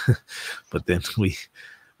synod, but then we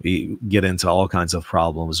we get into all kinds of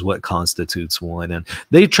problems. What constitutes one? And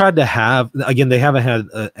they tried to have, again, they haven't had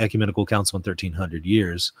an ecumenical council in 1300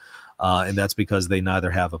 years. And that's because they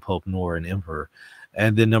neither have a pope nor an emperor.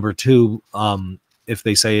 And then number two, if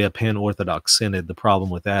they say a pan-Orthodox synod, the problem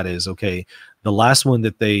with that is, okay, the last one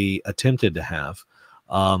that they attempted to have,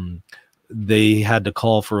 they had to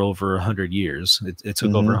call for over 100 years. It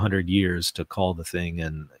took over 100 years to call the thing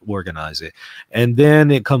and organize it. And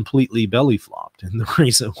then it completely belly flopped. And the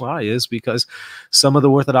reason why is because some of the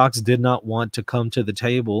Orthodox did not want to come to the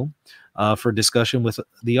table for discussion with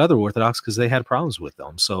the other Orthodox because they had problems with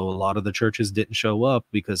them. So a lot of the churches didn't show up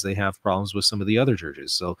because they have problems with some of the other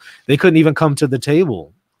churches. So they couldn't even come to the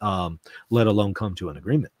table, let alone come to an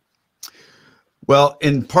agreement. Well,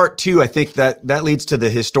 in part two, I think that leads to the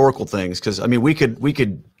historical things, because I mean, we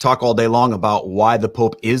could talk all day long about why the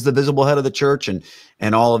Pope is the visible head of the church and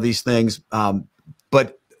all of these things.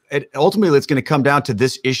 But ultimately, it's going to come down to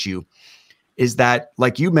this issue, is that,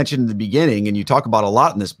 like you mentioned in the beginning, and you talk about a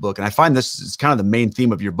lot in this book, and I find this is kind of the main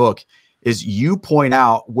theme of your book, is you point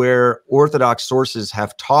out where Orthodox sources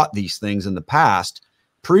have taught these things in the past,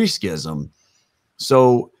 pre-schism.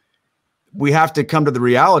 So we have to come to the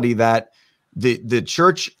reality that the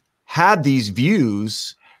church had these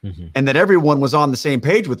views and that everyone was on the same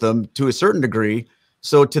page with them to a certain degree.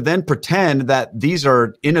 So to then pretend that these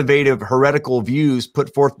are innovative heretical views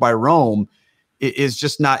put forth by Rome is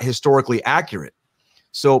just not historically accurate.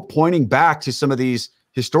 So pointing back to some of these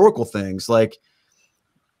historical things, like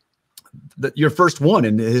your first one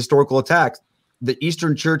in the historical attack, the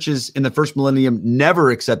Eastern churches in the first millennium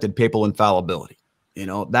never accepted papal infallibility. You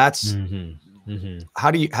know, that's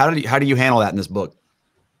how do you handle that in this book?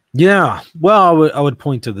 Yeah, well, I would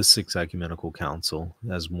point to the Sixth Ecumenical Council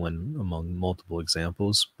as one among multiple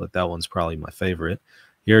examples, but that one's probably my favorite.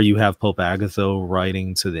 Here you have Pope Agatho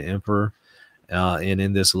writing to the emperor, and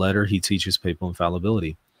in this letter he teaches papal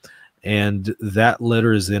infallibility, and that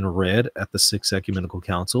letter is then read at the Sixth Ecumenical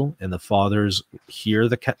Council, and the fathers hear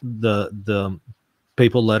the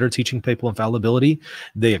papal letter teaching papal infallibility.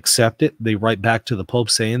 They accept it. They write back to the Pope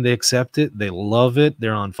saying they accept it. They love it.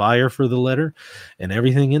 They're on fire for the letter and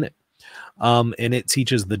everything in it. And it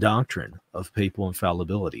teaches the doctrine of papal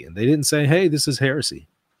infallibility. And they didn't say, hey, this is heresy.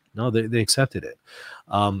 No, they accepted it.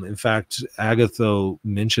 In fact, Agatho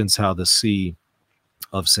mentions how the see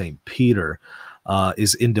of St. Peter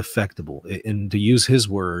is indefectible. And to use his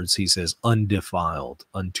words, he says, undefiled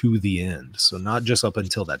unto the end. So not just up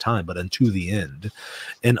until that time, but unto the end.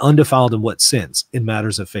 And undefiled in what sense? In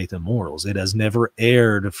matters of faith and morals. It has never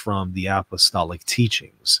erred from the apostolic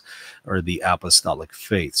teachings or the apostolic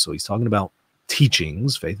faith. So he's talking about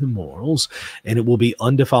teachings, faith and morals, and it will be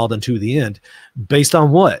undefiled unto the end. Based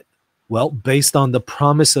on what? Well, based on the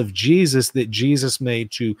promise of Jesus that Jesus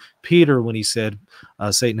made to Peter when he said,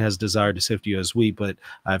 Satan has desired to sift you as wheat, but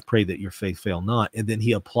I've prayed that your faith fail not. And then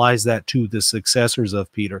he applies that to the successors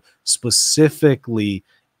of Peter, specifically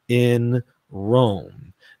in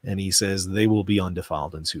Rome. And he says they will be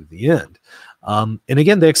undefiled unto the end. And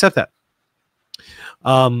again, they accept that.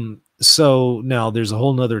 So now there's a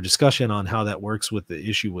whole nother discussion on how that works with the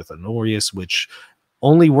issue with Honorius, which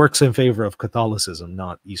only works in favor of Catholicism,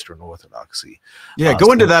 not Eastern Orthodoxy. Yeah,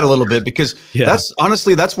 go into that a little bit, because that's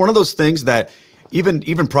honestly, that's one of those things that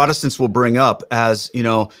even Protestants will bring up as, you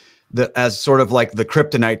know, as sort of like the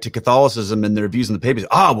kryptonite to Catholicism and their views in the papacy.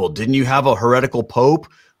 Well, didn't you have a heretical pope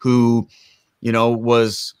who, you know,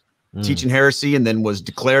 was teaching heresy and then was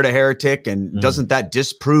declared a heretic? And doesn't that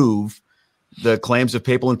disprove the claims of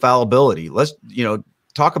papal infallibility? Let's, you know,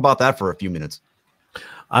 talk about that for a few minutes.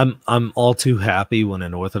 I'm all too happy when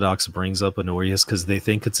an Orthodox brings up Honorius, because they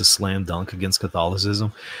think it's a slam dunk against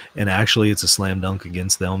Catholicism, and actually it's a slam dunk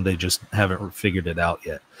against them. They just haven't figured it out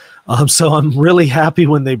yet. So I'm really happy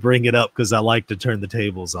when they bring it up, because I like to turn the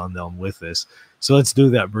tables on them with this. So let's do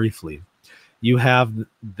that briefly. You have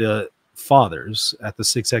the fathers at the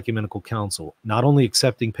Sixth Ecumenical Council not only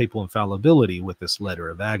accepting papal infallibility with this letter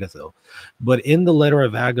of Agatho, but in the letter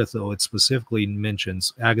of Agatho, it specifically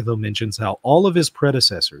mentions, Agatho mentions how all of his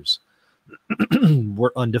predecessors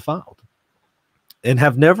were undefiled and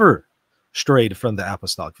have never strayed from the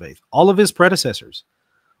apostolic faith. All of his predecessors.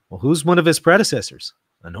 Well, who's one of his predecessors?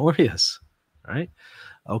 Honorius, right?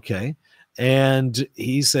 Okay. And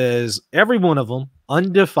he says every one of them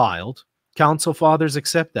undefiled. Council fathers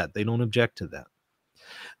accept that. They don't object to that.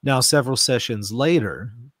 Now, several sessions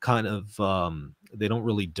later, kind of, they don't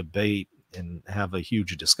really debate and have a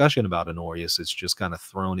huge discussion about Honorius. It's just kind of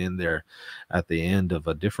thrown in there at the end of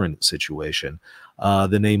a different situation.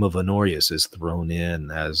 The name of Honorius is thrown in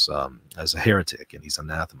as a heretic, and he's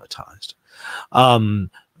anathematized.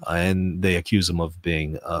 and they accuse him of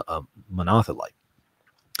being a monothelite.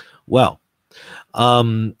 Well,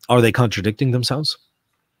 are they contradicting themselves?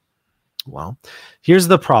 Well, here's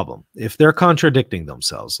the problem. If they're contradicting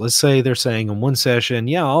themselves, let's say they're saying in one session,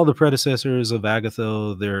 yeah, all the predecessors of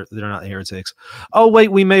Agatho, they're not heretics. Oh,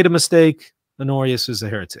 wait, we made a mistake. Honorius is a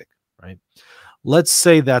heretic, right? Let's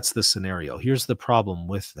say that's the scenario. Here's the problem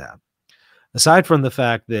with that. Aside from the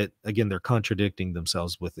fact that, again, they're contradicting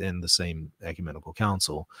themselves within the same ecumenical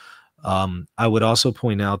council, I would also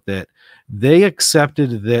point out that they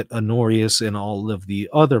accepted that Honorius and all of the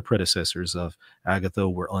other predecessors of Agatho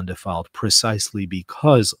were undefiled precisely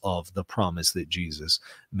because of the promise that Jesus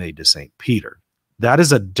made to St. Peter. That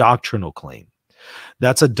is a doctrinal claim.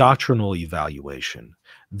 That's a doctrinal evaluation.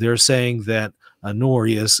 They're saying that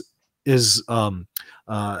Honorius is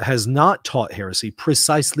has not taught heresy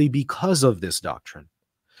precisely because of this doctrine.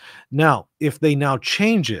 Now, if they now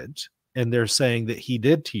change it and they're saying that he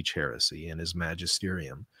did teach heresy in his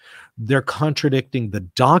magisterium, they're contradicting the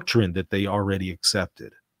doctrine that they already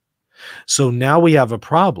accepted. So now we have a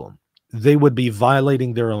problem. They would be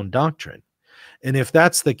violating their own doctrine. And if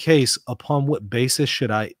that's the case, upon what basis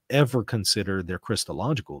should I ever consider their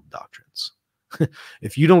Christological doctrines?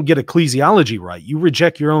 If you don't get ecclesiology right, you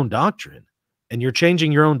reject your own doctrine and you're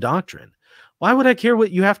changing your own doctrine. Why would I care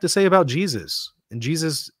what you have to say about Jesus and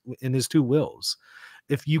Jesus in his two wills?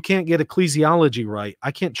 If you can't get ecclesiology right,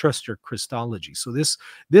 I can't trust your Christology. So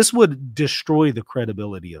this would destroy the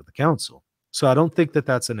credibility of the council. So I don't think that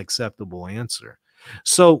that's an acceptable answer.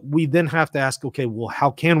 So we then have to ask, okay, well, how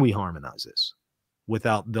can we harmonize this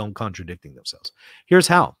without them contradicting themselves? Here's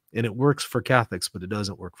how, and it works for Catholics, but it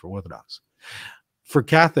doesn't work for Orthodox. For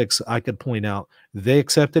Catholics, I could point out they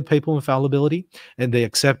accepted papal infallibility, and they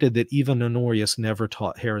accepted that even Honorius never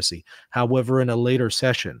taught heresy. However, in a later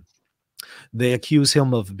session, they accuse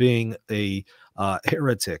him of being a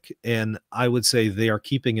heretic, and I would say they are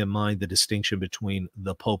keeping in mind the distinction between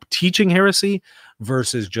the Pope teaching heresy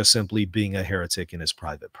versus just simply being a heretic in his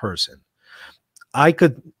private person.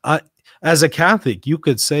 As a Catholic, you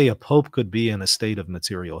could say a Pope could be in a state of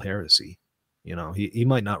material heresy. You know, he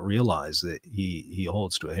might not realize that he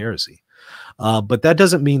holds to a heresy, but that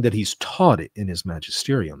doesn't mean that he's taught it in his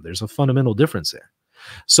magisterium. There's a fundamental difference there.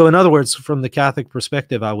 So in other words, from the Catholic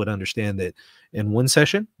perspective, I would understand that in one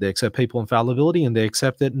session, they accept papal infallibility and they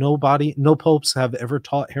accept that no popes have ever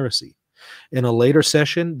taught heresy. In a later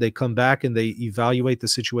session, they come back and they evaluate the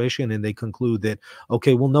situation and they conclude that,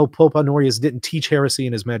 okay, well, no, Pope Honorius didn't teach heresy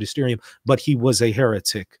in his magisterium, but he was a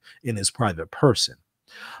heretic in his private person.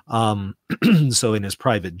 So in his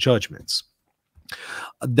private judgments.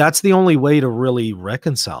 That's the only way to really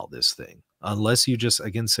reconcile this thing. Unless you just,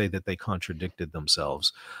 again, say that they contradicted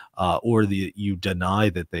themselves or you deny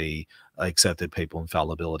that they accepted papal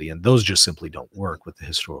infallibility. And those just simply don't work with the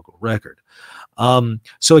historical record.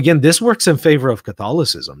 So again, this works in favor of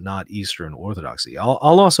Catholicism, not Eastern Orthodoxy. I'll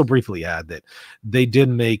also briefly add that they did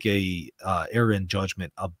make a error in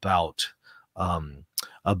judgment about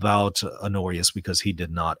Honorius because he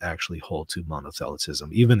did not actually hold to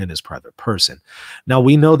monothelitism, even in his private person. Now,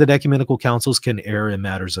 we know that ecumenical councils can err in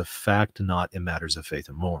matters of fact, not in matters of faith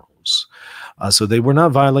and morals. So they were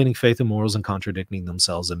not violating faith and morals and contradicting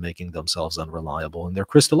themselves and making themselves unreliable in their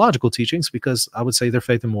Christological teachings, because I would say their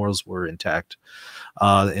faith and morals were intact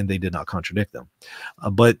and they did not contradict them.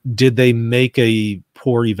 But did they make a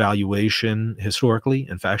poor evaluation historically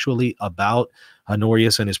and factually about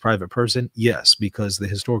Honorius and his private person? Yes, because the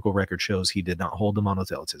historical record shows he did not hold to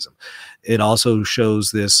monothelitism. It also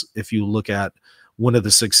shows this if you look at one of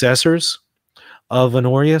the successors of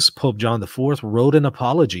Honorius, Pope John IV, wrote an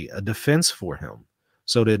apology, a defense for him.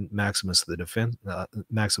 So did Maximus the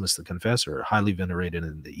Confessor, highly venerated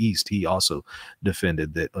in the East. He also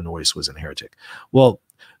defended that Honorius was a heretic. Well,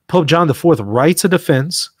 Pope John IV writes a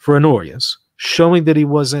defense for Honorius, showing that he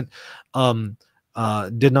wasn't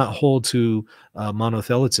did not hold to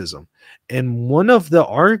monothelitism. And one of the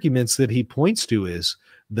arguments that he points to is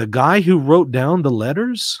the guy who wrote down the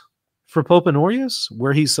letters for Pope Honorius,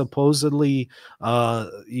 where he supposedly,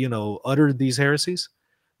 uttered these heresies.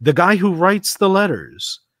 The guy who writes the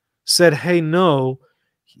letters said, hey, no,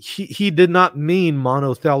 he did not mean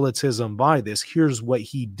monothelitism by this. Here's what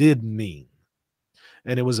he did mean.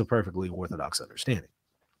 And it was a perfectly orthodox understanding.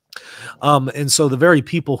 And so the very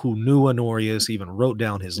people who knew Honorius, even wrote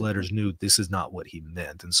down his letters, knew this is not what he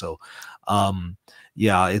meant. And so,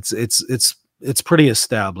 yeah, it's pretty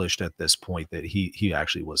established at this point that he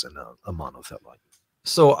actually wasn't a monothelite.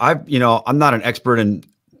 So I'm not an expert in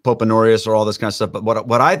Pope Honorius or all this kind of stuff, but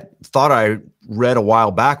what I thought I read a while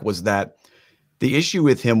back was that the issue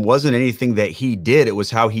with him wasn't anything that he did. It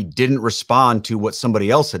was how he didn't respond to what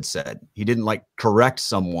somebody else had said. He didn't like correct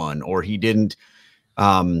someone, or he didn't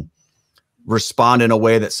respond in a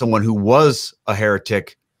way that someone who was a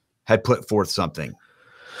heretic had put forth something.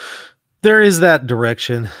 There is that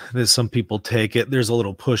direction that some people take it. There's a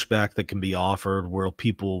little pushback that can be offered where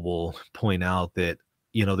people will point out that,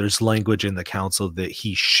 you know, there's language in the council that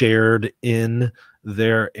he shared in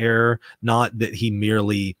their error, not that he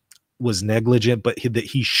merely was negligent, but that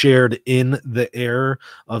he shared in the error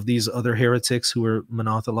of these other heretics who were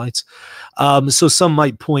monothelites. So some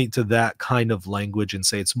might point to that kind of language and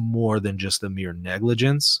say it's more than just a mere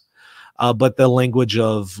negligence. But the language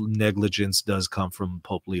of negligence does come from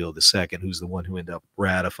Pope Leo II, who's the one who ended up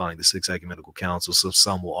ratifying the Sixth Ecumenical Council. So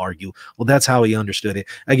some will argue, well, that's how he understood it.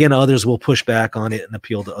 Again, others will push back on it and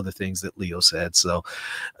appeal to other things that Leo said. So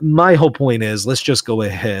my whole point is, let's just go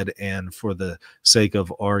ahead and, for the sake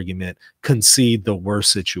of argument, concede the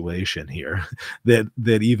worst situation here,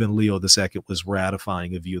 that even Leo II was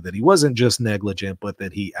ratifying a view that he wasn't just negligent, but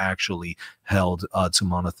that he actually held to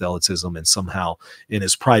monothelitism, and somehow in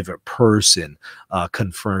his private person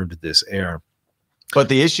confirmed this error. But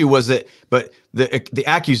the issue was that, the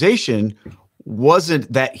accusation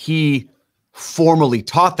wasn't that he formally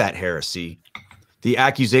taught that heresy. The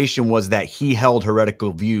accusation was that he held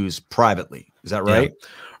heretical views privately. Is that right? Yeah.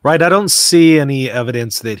 Right. I don't see any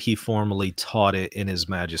evidence that he formally taught it in his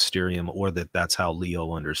magisterium, or that that's how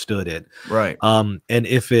Leo understood it. Right. And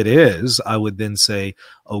if it is, I would then say,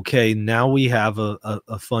 okay, now we have a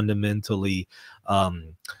fundamentally a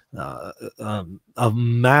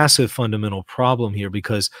massive fundamental problem here,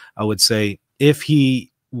 because I would say if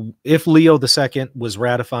Leo II was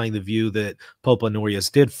ratifying the view that Pope Honorius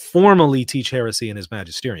did formally teach heresy in his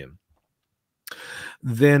magisterium,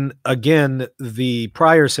 then again, the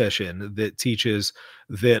prior session that teaches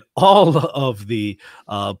that all of the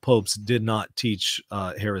popes did not teach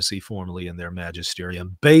heresy formally in their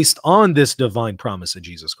magisterium based on this divine promise of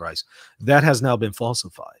Jesus Christ, that has now been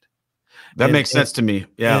falsified. That makes sense to me.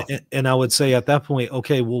 Yeah. And I would say at that point,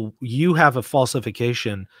 okay, well, you have a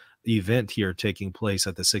falsification event here taking place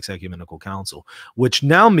at the Sixth Ecumenical Council, which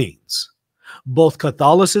now means both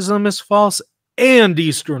Catholicism is false and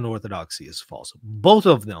Eastern Orthodoxy is false. Both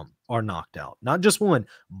of them are knocked out. Not just one,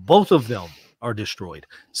 both of them are destroyed.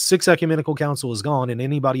 Sixth Ecumenical Council is gone, and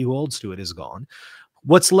anybody who holds to it is gone.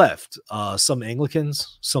 What's left? Some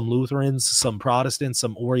Anglicans, some Lutherans, some Protestants,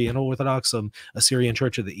 some Oriental Orthodox, some Assyrian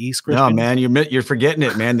Church of the East Christian. No, man, you're forgetting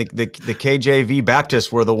it, man. The KJV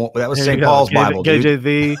Baptists were the one that was St. Paul's Bible.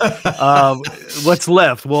 KJV. What's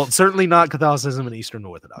left? Well, certainly not Catholicism and Eastern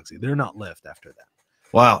Orthodoxy. They're not left after that.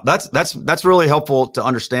 Wow, that's really helpful to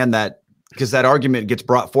understand that, because that argument gets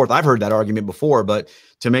brought forth. I've heard that argument before, but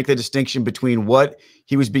to make the distinction between what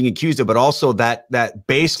he was being accused of, but also that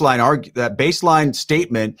baseline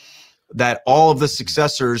statement that all of the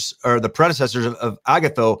successors or the predecessors of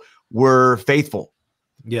Agatho were faithful.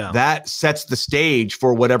 Yeah, that sets the stage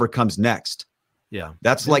for whatever comes next. Yeah,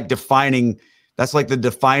 that's like defining. That's like the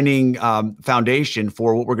defining foundation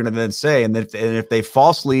for what we're going to then say. And if they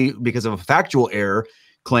falsely, because of a factual error,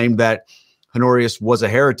 claimed that Honorius was a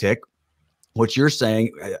heretic, which you're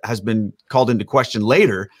saying has been called into question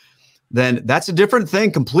later, then that's a different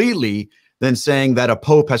thing completely than saying that a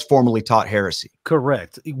pope has formally taught heresy.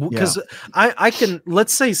 Correct. Because I can,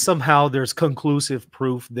 let's say somehow there's conclusive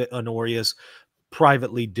proof that Honorius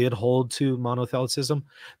privately did hold to monothelitism.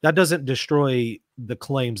 That doesn't destroy the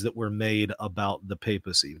claims that were made about the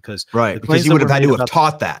papacy, because because he would have had to have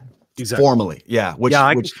taught that formally. Yeah, we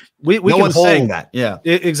no one's saying that. Yeah,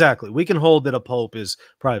 exactly. We can hold that a pope is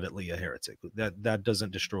privately a heretic. That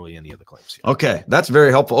doesn't destroy any of the claims here. Okay, that's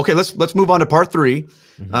very helpful. Okay, let's move on to part 3.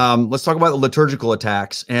 Let's talk about the liturgical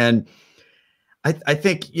attacks. And I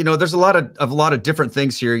think, there's a lot of different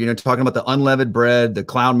things here. Talking about the unleavened bread, the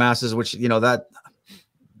clown masses, which that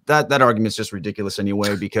argument's just ridiculous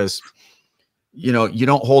anyway, because you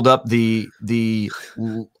don't hold up the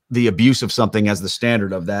abuse of something as the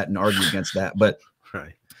standard of that and argue against that. But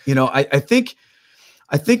right, I think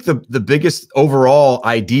the biggest overall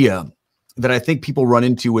idea that I think people run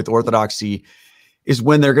into with Orthodoxy is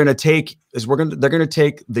when they're going to take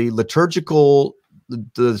the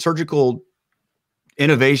liturgical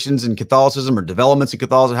innovations in Catholicism or developments in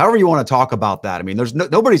Catholicism, however you want to talk about that. I mean, there's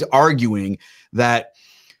nobody's arguing that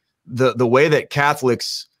the way that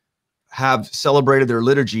Catholics have celebrated their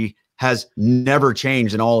liturgy has never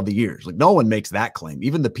changed in all of the years. Like, no one makes that claim.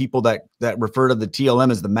 Even the people that refer to the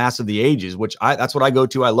TLM as the Mass of the Ages, which that's what I go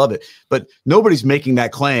to. I love it. But nobody's making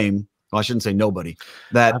that claim well, I shouldn't say nobody,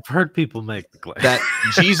 that I've heard people make the claim that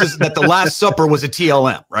Jesus, that the Last Supper was a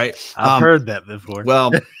TLM, right? I've heard that before.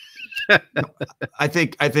 Well, I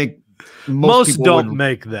think most people don't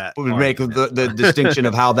make that would make the distinction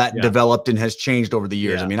of how that developed and has changed over the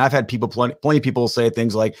years. Yeah. I mean, I've had people, plenty of people say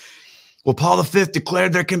things like, well, Paul V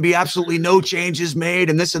declared there can be absolutely no changes made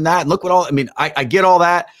and this and that. And look what all, I mean, I get all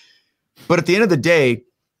that. But at the end of the day,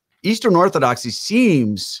 Eastern Orthodoxy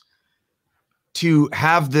seems to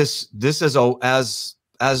have this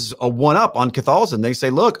as a one-up on Catholicism. They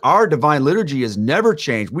say, look, our divine liturgy has never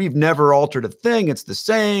changed. We've never altered a thing. It's the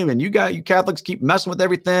same. And you Catholics keep messing with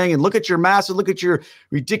everything. And look at your masses. Look at your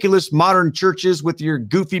ridiculous modern churches with your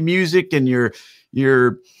goofy music and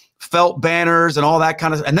your felt banners and all that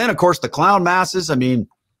kind of. And then, of course, the clown masses. I mean,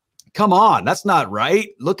 come on, that's not right.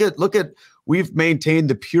 Look at. We've maintained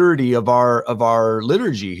the purity of our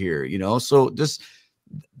liturgy here. You know, so this.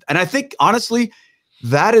 And I think, honestly,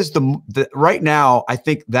 that is the right now, I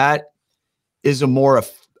think that is a more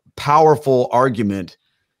powerful argument,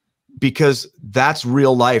 because that's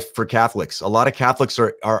real life for Catholics. A lot of Catholics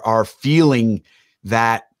are feeling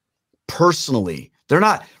that personally. They're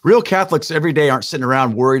not real Catholics every day, aren't sitting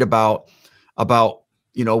around worried about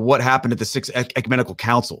what happened at the Sixth Ecumenical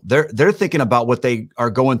Council. They're thinking about what they are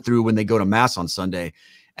going through when they go to Mass on Sunday.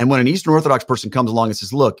 And when an Eastern Orthodox person comes along and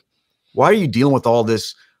says, look, why are you dealing with all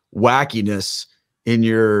this wackiness in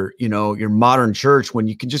your modern church when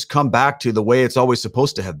you can just come back to the way it's always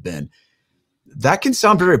supposed to have been? That can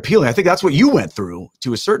sound very appealing. I think that's what you went through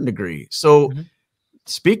to a certain degree. So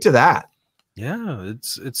speak to that. Yeah,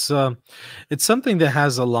 it's something that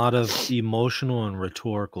has a lot of emotional and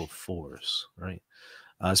rhetorical force, right?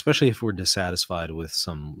 Especially if we're dissatisfied with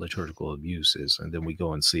some liturgical abuses, and then we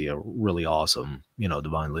go and see a really awesome,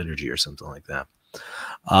 divine liturgy or something like that.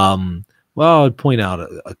 Well, I'd point out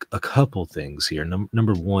a couple things here.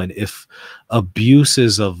 Number one, if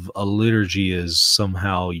abuses of a liturgy is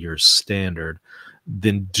somehow your standard,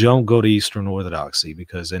 then don't go to Eastern Orthodoxy,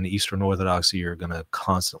 because in Eastern Orthodoxy, you're going to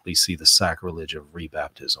constantly see the sacrilege of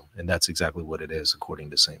rebaptism. And that's exactly what it is,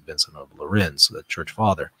 according to St. Vincent of Lerins, the church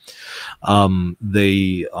father.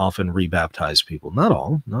 They often rebaptize people. Not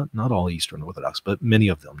all Eastern Orthodox, but many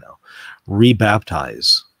of them now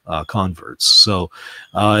rebaptize converts. So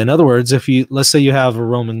in other words, let's say you have a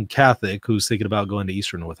Roman Catholic who's thinking about going to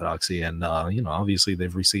Eastern Orthodoxy, and obviously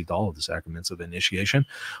they've received all of the sacraments of initiation.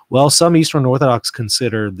 Well, some Eastern Orthodox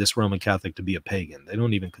consider this Roman Catholic to be a pagan. They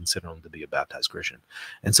don't even consider him to be a baptized Christian,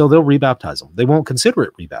 and so they'll rebaptize him. They won't consider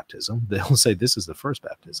it rebaptism. They'll say this is the first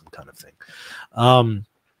baptism, kind of thing.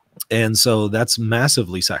 And so that's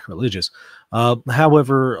massively sacrilegious.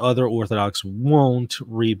 However, other Orthodox won't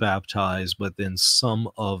rebaptize, but then some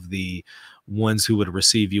of the ones who would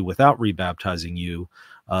receive you without rebaptizing you,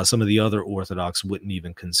 some of the other Orthodox wouldn't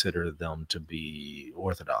even consider them to be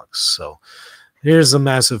Orthodox. So here's a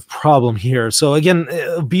massive problem here. So again,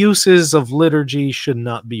 abuses of liturgy should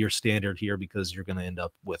not be your standard here, because you're going to end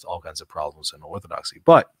up with all kinds of problems in Orthodoxy.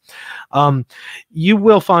 But you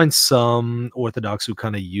will find some Orthodox who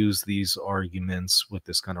kind of use these arguments with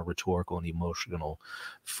this kind of rhetorical and emotional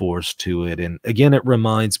force to it. And again, it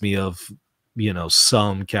reminds me of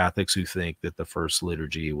some Catholics who think that the first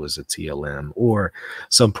liturgy was a TLM, or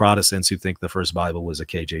some Protestants who think the first Bible was a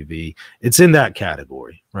KJV. It's in that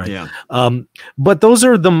category, right? Yeah. But those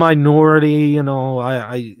are the minority.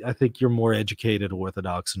 I think you're more educated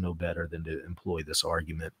Orthodox and know better than to employ this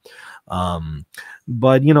argument.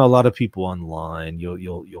 But a lot of people online,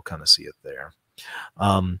 you'll kind of see it there.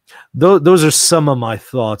 Those are some of my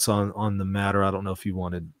thoughts on the matter. I don't know if you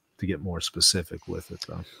wanted to get more specific with it,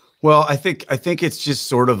 though. Well, I think it's just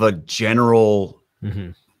sort of a general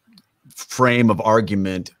frame of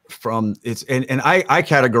argument from and I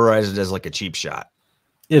categorize it as like a cheap shot.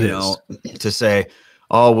 It is to say,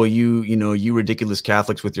 oh, well, you ridiculous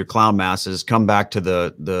Catholics with your clown masses, come back to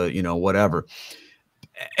the whatever.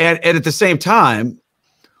 And at the same time,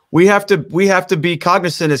 we have to be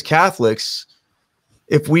cognizant as Catholics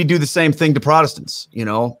if we do the same thing to Protestants.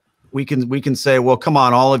 We can say, well, come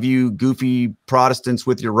on, all of you goofy Protestants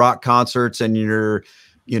with your rock concerts and your,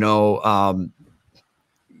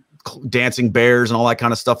 dancing bears and all that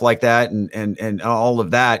kind of stuff like that, and all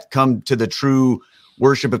of that, come to the true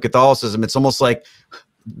worship of Catholicism. It's almost like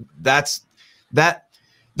that.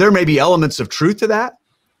 There may be elements of truth to that,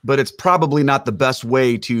 but it's probably not the best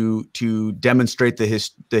way to demonstrate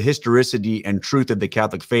the historicity and truth of the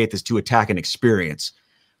Catholic faith, is to attack an experience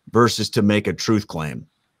versus to make a truth claim.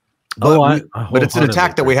 But, but it's an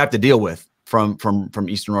attack that we have to deal with from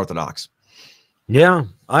Eastern Orthodox. Yeah,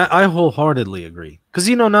 I wholeheartedly agree. Because,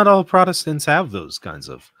 not all Protestants have those kinds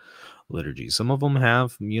of liturgies. Some of them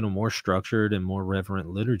have, more structured and more reverent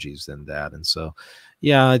liturgies than that. And so,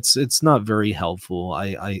 yeah, it's not very helpful.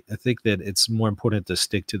 I think that it's more important to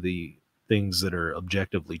stick to the things that are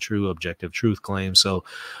objectively true, objective truth claims. So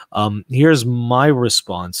here's my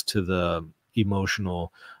response to the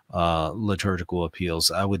emotional liturgical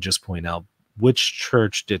appeals. I would just point out, which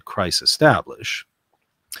church did Christ establish?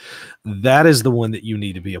 That is the one that you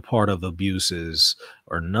need to be a part of, abuses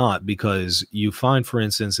or not, because you find, for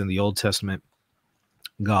instance, in the Old Testament,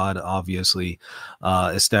 God obviously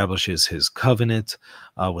establishes his covenant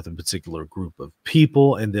with a particular group of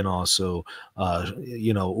people, and then also,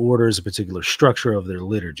 orders a particular structure of their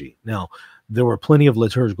liturgy. Now, there were plenty of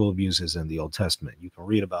liturgical abuses in the Old Testament. You can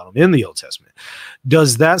read about them in the Old Testament.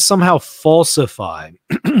 Does that somehow falsify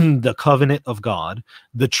the covenant of God,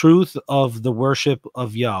 the truth of the worship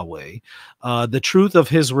of Yahweh, the truth of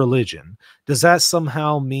his religion? Does that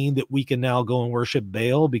somehow mean that we can now go and worship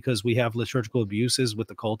Baal because we have liturgical abuses with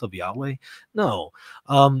the cult of Yahweh? No.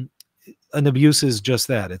 An abuse is just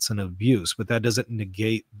that. It's an abuse, but that doesn't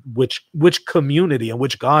negate which community and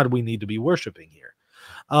which God we need to be worshiping here.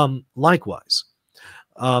 Likewise,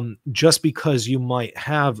 just because you might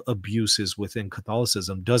have abuses within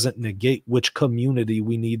Catholicism doesn't negate which community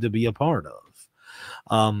we need to be a part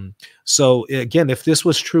of. So again, if this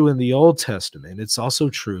was true in the Old Testament, it's also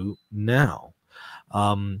true now.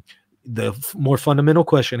 The more fundamental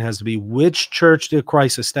question has to be, which church did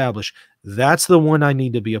Christ establish? That's the one I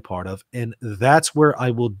need to be a part of. And that's where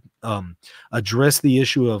I will address the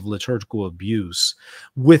issue of liturgical abuse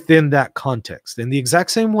within that context. In the exact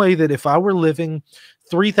same way that if I were living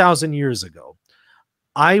 3,000 years ago,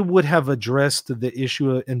 I would have addressed the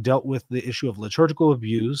issue and dealt with the issue of liturgical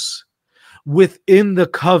abuse within the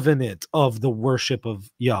covenant of the worship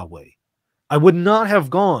of Yahweh. I would not have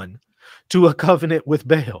gone to a covenant with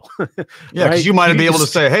Baal. Yeah, because you might be able to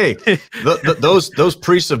say, hey, those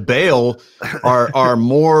priests of Baal are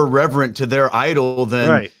more reverent to their idol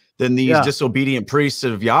than these disobedient priests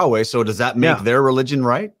of Yahweh. So does that make their religion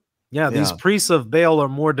right? Yeah, these priests of Baal are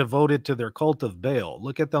more devoted to their cult of Baal.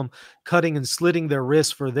 Look at them cutting and slitting their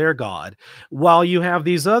wrists for their God, while you have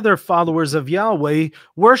these other followers of Yahweh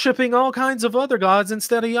worshiping all kinds of other gods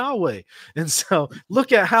instead of Yahweh. And so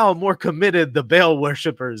look at how more committed the Baal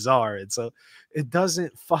worshipers are. And so it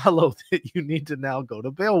doesn't follow that you need to now go to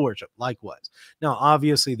Baal worship. Likewise. Now,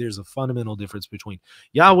 obviously, there's a fundamental difference between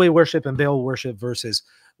Yahweh worship and Baal worship versus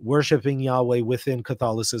worshiping Yahweh within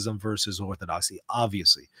Catholicism versus Orthodoxy.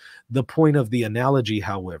 Obviously, the point of the analogy,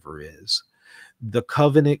 however, is the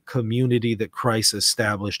covenant community that Christ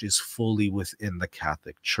established is fully within the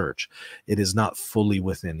Catholic Church. It is not fully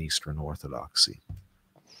within Eastern Orthodoxy.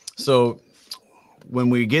 So when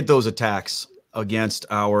we get those attacks against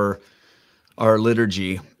our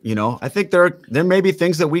liturgy, I think there may be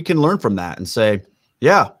things that we can learn from that and say,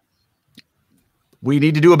 yeah, we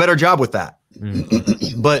need to do a better job with that.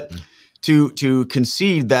 But to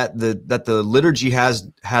concede that the liturgy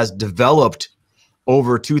has developed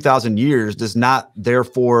over 2,000 years does not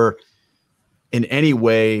therefore in any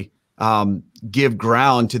way give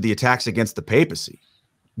ground to the attacks against the papacy.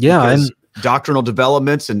 Yeah, and doctrinal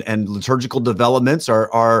developments and liturgical developments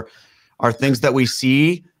are things that we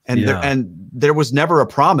see, and there was never a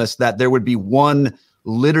promise that there would be one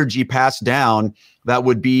liturgy passed down that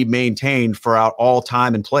would be maintained throughout all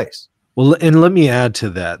time and place. Well, and let me add to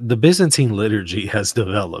that. The Byzantine liturgy has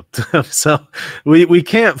developed. So we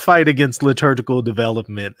can't fight against liturgical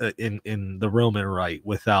development in the Roman Rite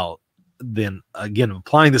without then, again,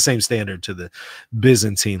 applying the same standard to the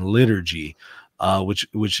Byzantine liturgy,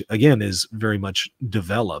 which again is very much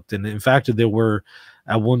developed. And in fact, there were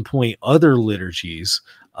at one point other liturgies,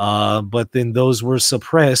 but then those were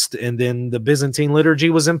suppressed, and then the Byzantine liturgy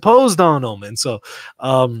was imposed on them. And so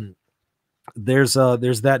there's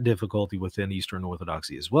that difficulty within Eastern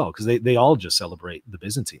Orthodoxy as well, because they all just celebrate the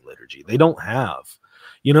Byzantine liturgy. They don't have,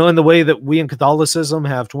 in the way that we in Catholicism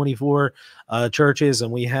have 24 churches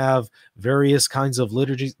and we have various kinds of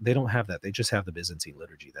liturgies, they don't have that. They just have the Byzantine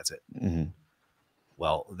liturgy. That's it. Mm-hmm.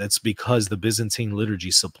 Well, that's because the Byzantine liturgy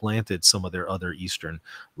supplanted some of their other Eastern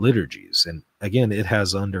liturgies. And again, it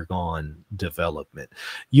has undergone development.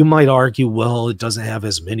 You might argue, well, it doesn't have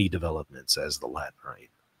as many developments as the Latin Rite.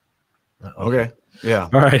 Okay. Yeah.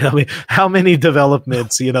 All right. I mean, how many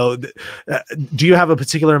developments, do you have a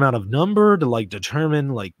particular amount of number to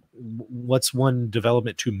determine what's one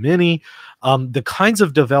development too many? The kinds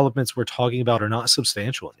of developments we're talking about are not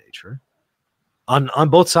substantial in nature on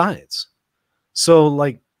both sides. So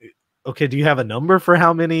okay, do you have a number for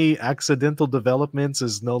how many accidental developments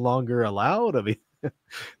is no longer allowed? I mean,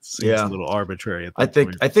 Seems a little arbitrary at that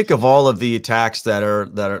point. I think of all of the attacks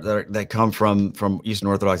that come from Eastern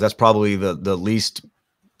Orthodox, that's probably the least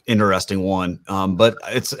interesting one. But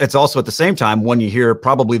it's also at the same time one you hear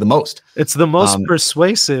probably the most. It's the most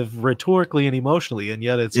persuasive rhetorically and emotionally, and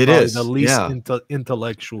yet it's probably the least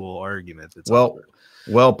intellectual argument.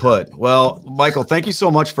 Well put. Well, Michael, thank you so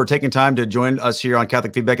much for taking time to join us here on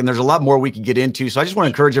Catholic Feedback. And there's a lot more we could get into. So I just want to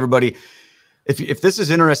encourage everybody, if this is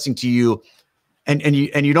interesting to you and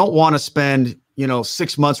you don't want to spend,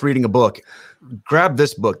 6 months reading a book, grab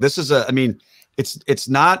this book. This is it's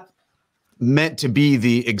not meant to be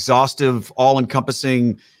the exhaustive,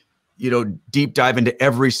 all-encompassing, deep dive into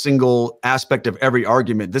every single aspect of every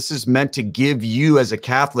argument. This is meant to give you as a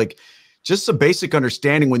Catholic just a basic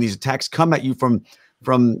understanding when these attacks come at you from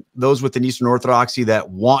those within Eastern Orthodoxy that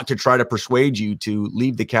want to try to persuade you to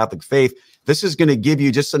leave the Catholic faith. This is going to give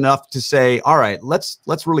you just enough to say, all right, let's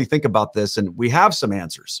really think about this. And we have some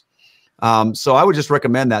answers. So I would just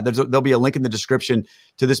recommend that. There'll be a link in the description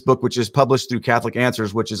to this book, which is published through Catholic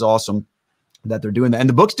Answers, which is awesome that they're doing that. And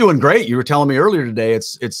the book's doing great. You were telling me earlier today,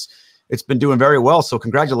 it's been doing very well. So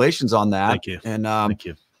congratulations on that. Thank you. And thank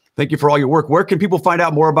you. Thank you for all your work. Where can people find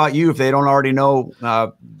out more about you if they don't already know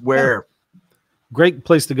where? Great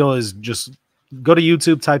place to go is just go to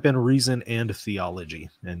YouTube, type in Reason and Theology,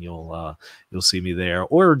 and you'll see me there,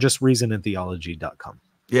 or just reasonandtheology.com.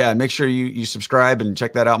 Yeah, make sure you subscribe and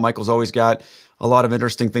check that out. Michael's always got a lot of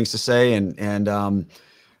interesting things to say, and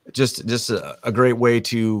just a great way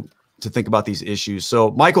to think about these issues.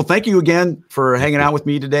 So, Michael, thank you again for hanging out with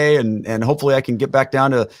me today, and hopefully I can get back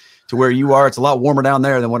down to where you are. It's a lot warmer down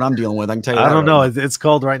there than what I'm dealing with. I can tell you. I don't know. It's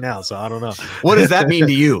cold right now, so I don't know. What does that mean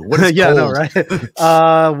to you? What is yeah, cold? no, right?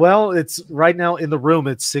 Well, it's right now in the room.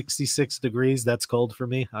 It's 66 degrees. That's cold for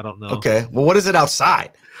me. I don't know. Okay. Well, what is it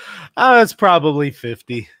outside? It's probably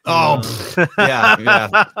 50. Oh,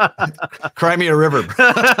 yeah. Cry me a river.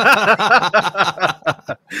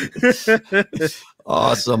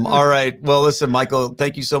 Awesome. All right. Well, listen, Michael,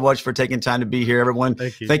 thank you so much for taking time to be here, everyone.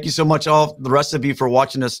 Thank you so much, all the rest of you, for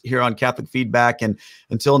watching us here on Catholic Feedback. And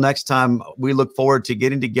until next time, we look forward to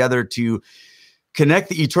getting together to connect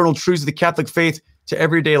the eternal truths of the Catholic faith to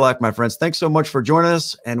everyday life, my friends. Thanks so much for joining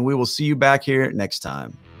us, and we will see you back here next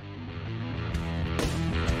time.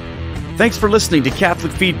 Thanks for listening to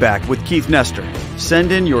Catholic Feedback with Keith Nestor.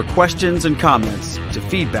 Send in your questions and comments to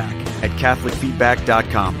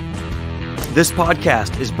feedback@catholicfeedback.com. This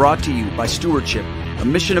podcast is brought to you by Stewardship, a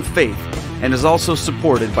mission of faith, and is also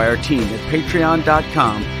supported by our team at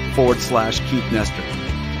patreon.com/Keith Nestor.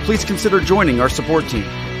 Please consider joining our support team.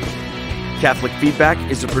 Catholic Feedback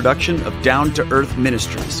is a production of Down to Earth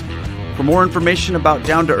Ministries. For more information about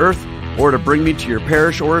Down to Earth, or to bring me to your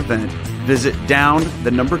parish or event, visit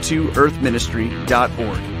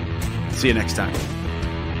down2earthministry.org. See you next time.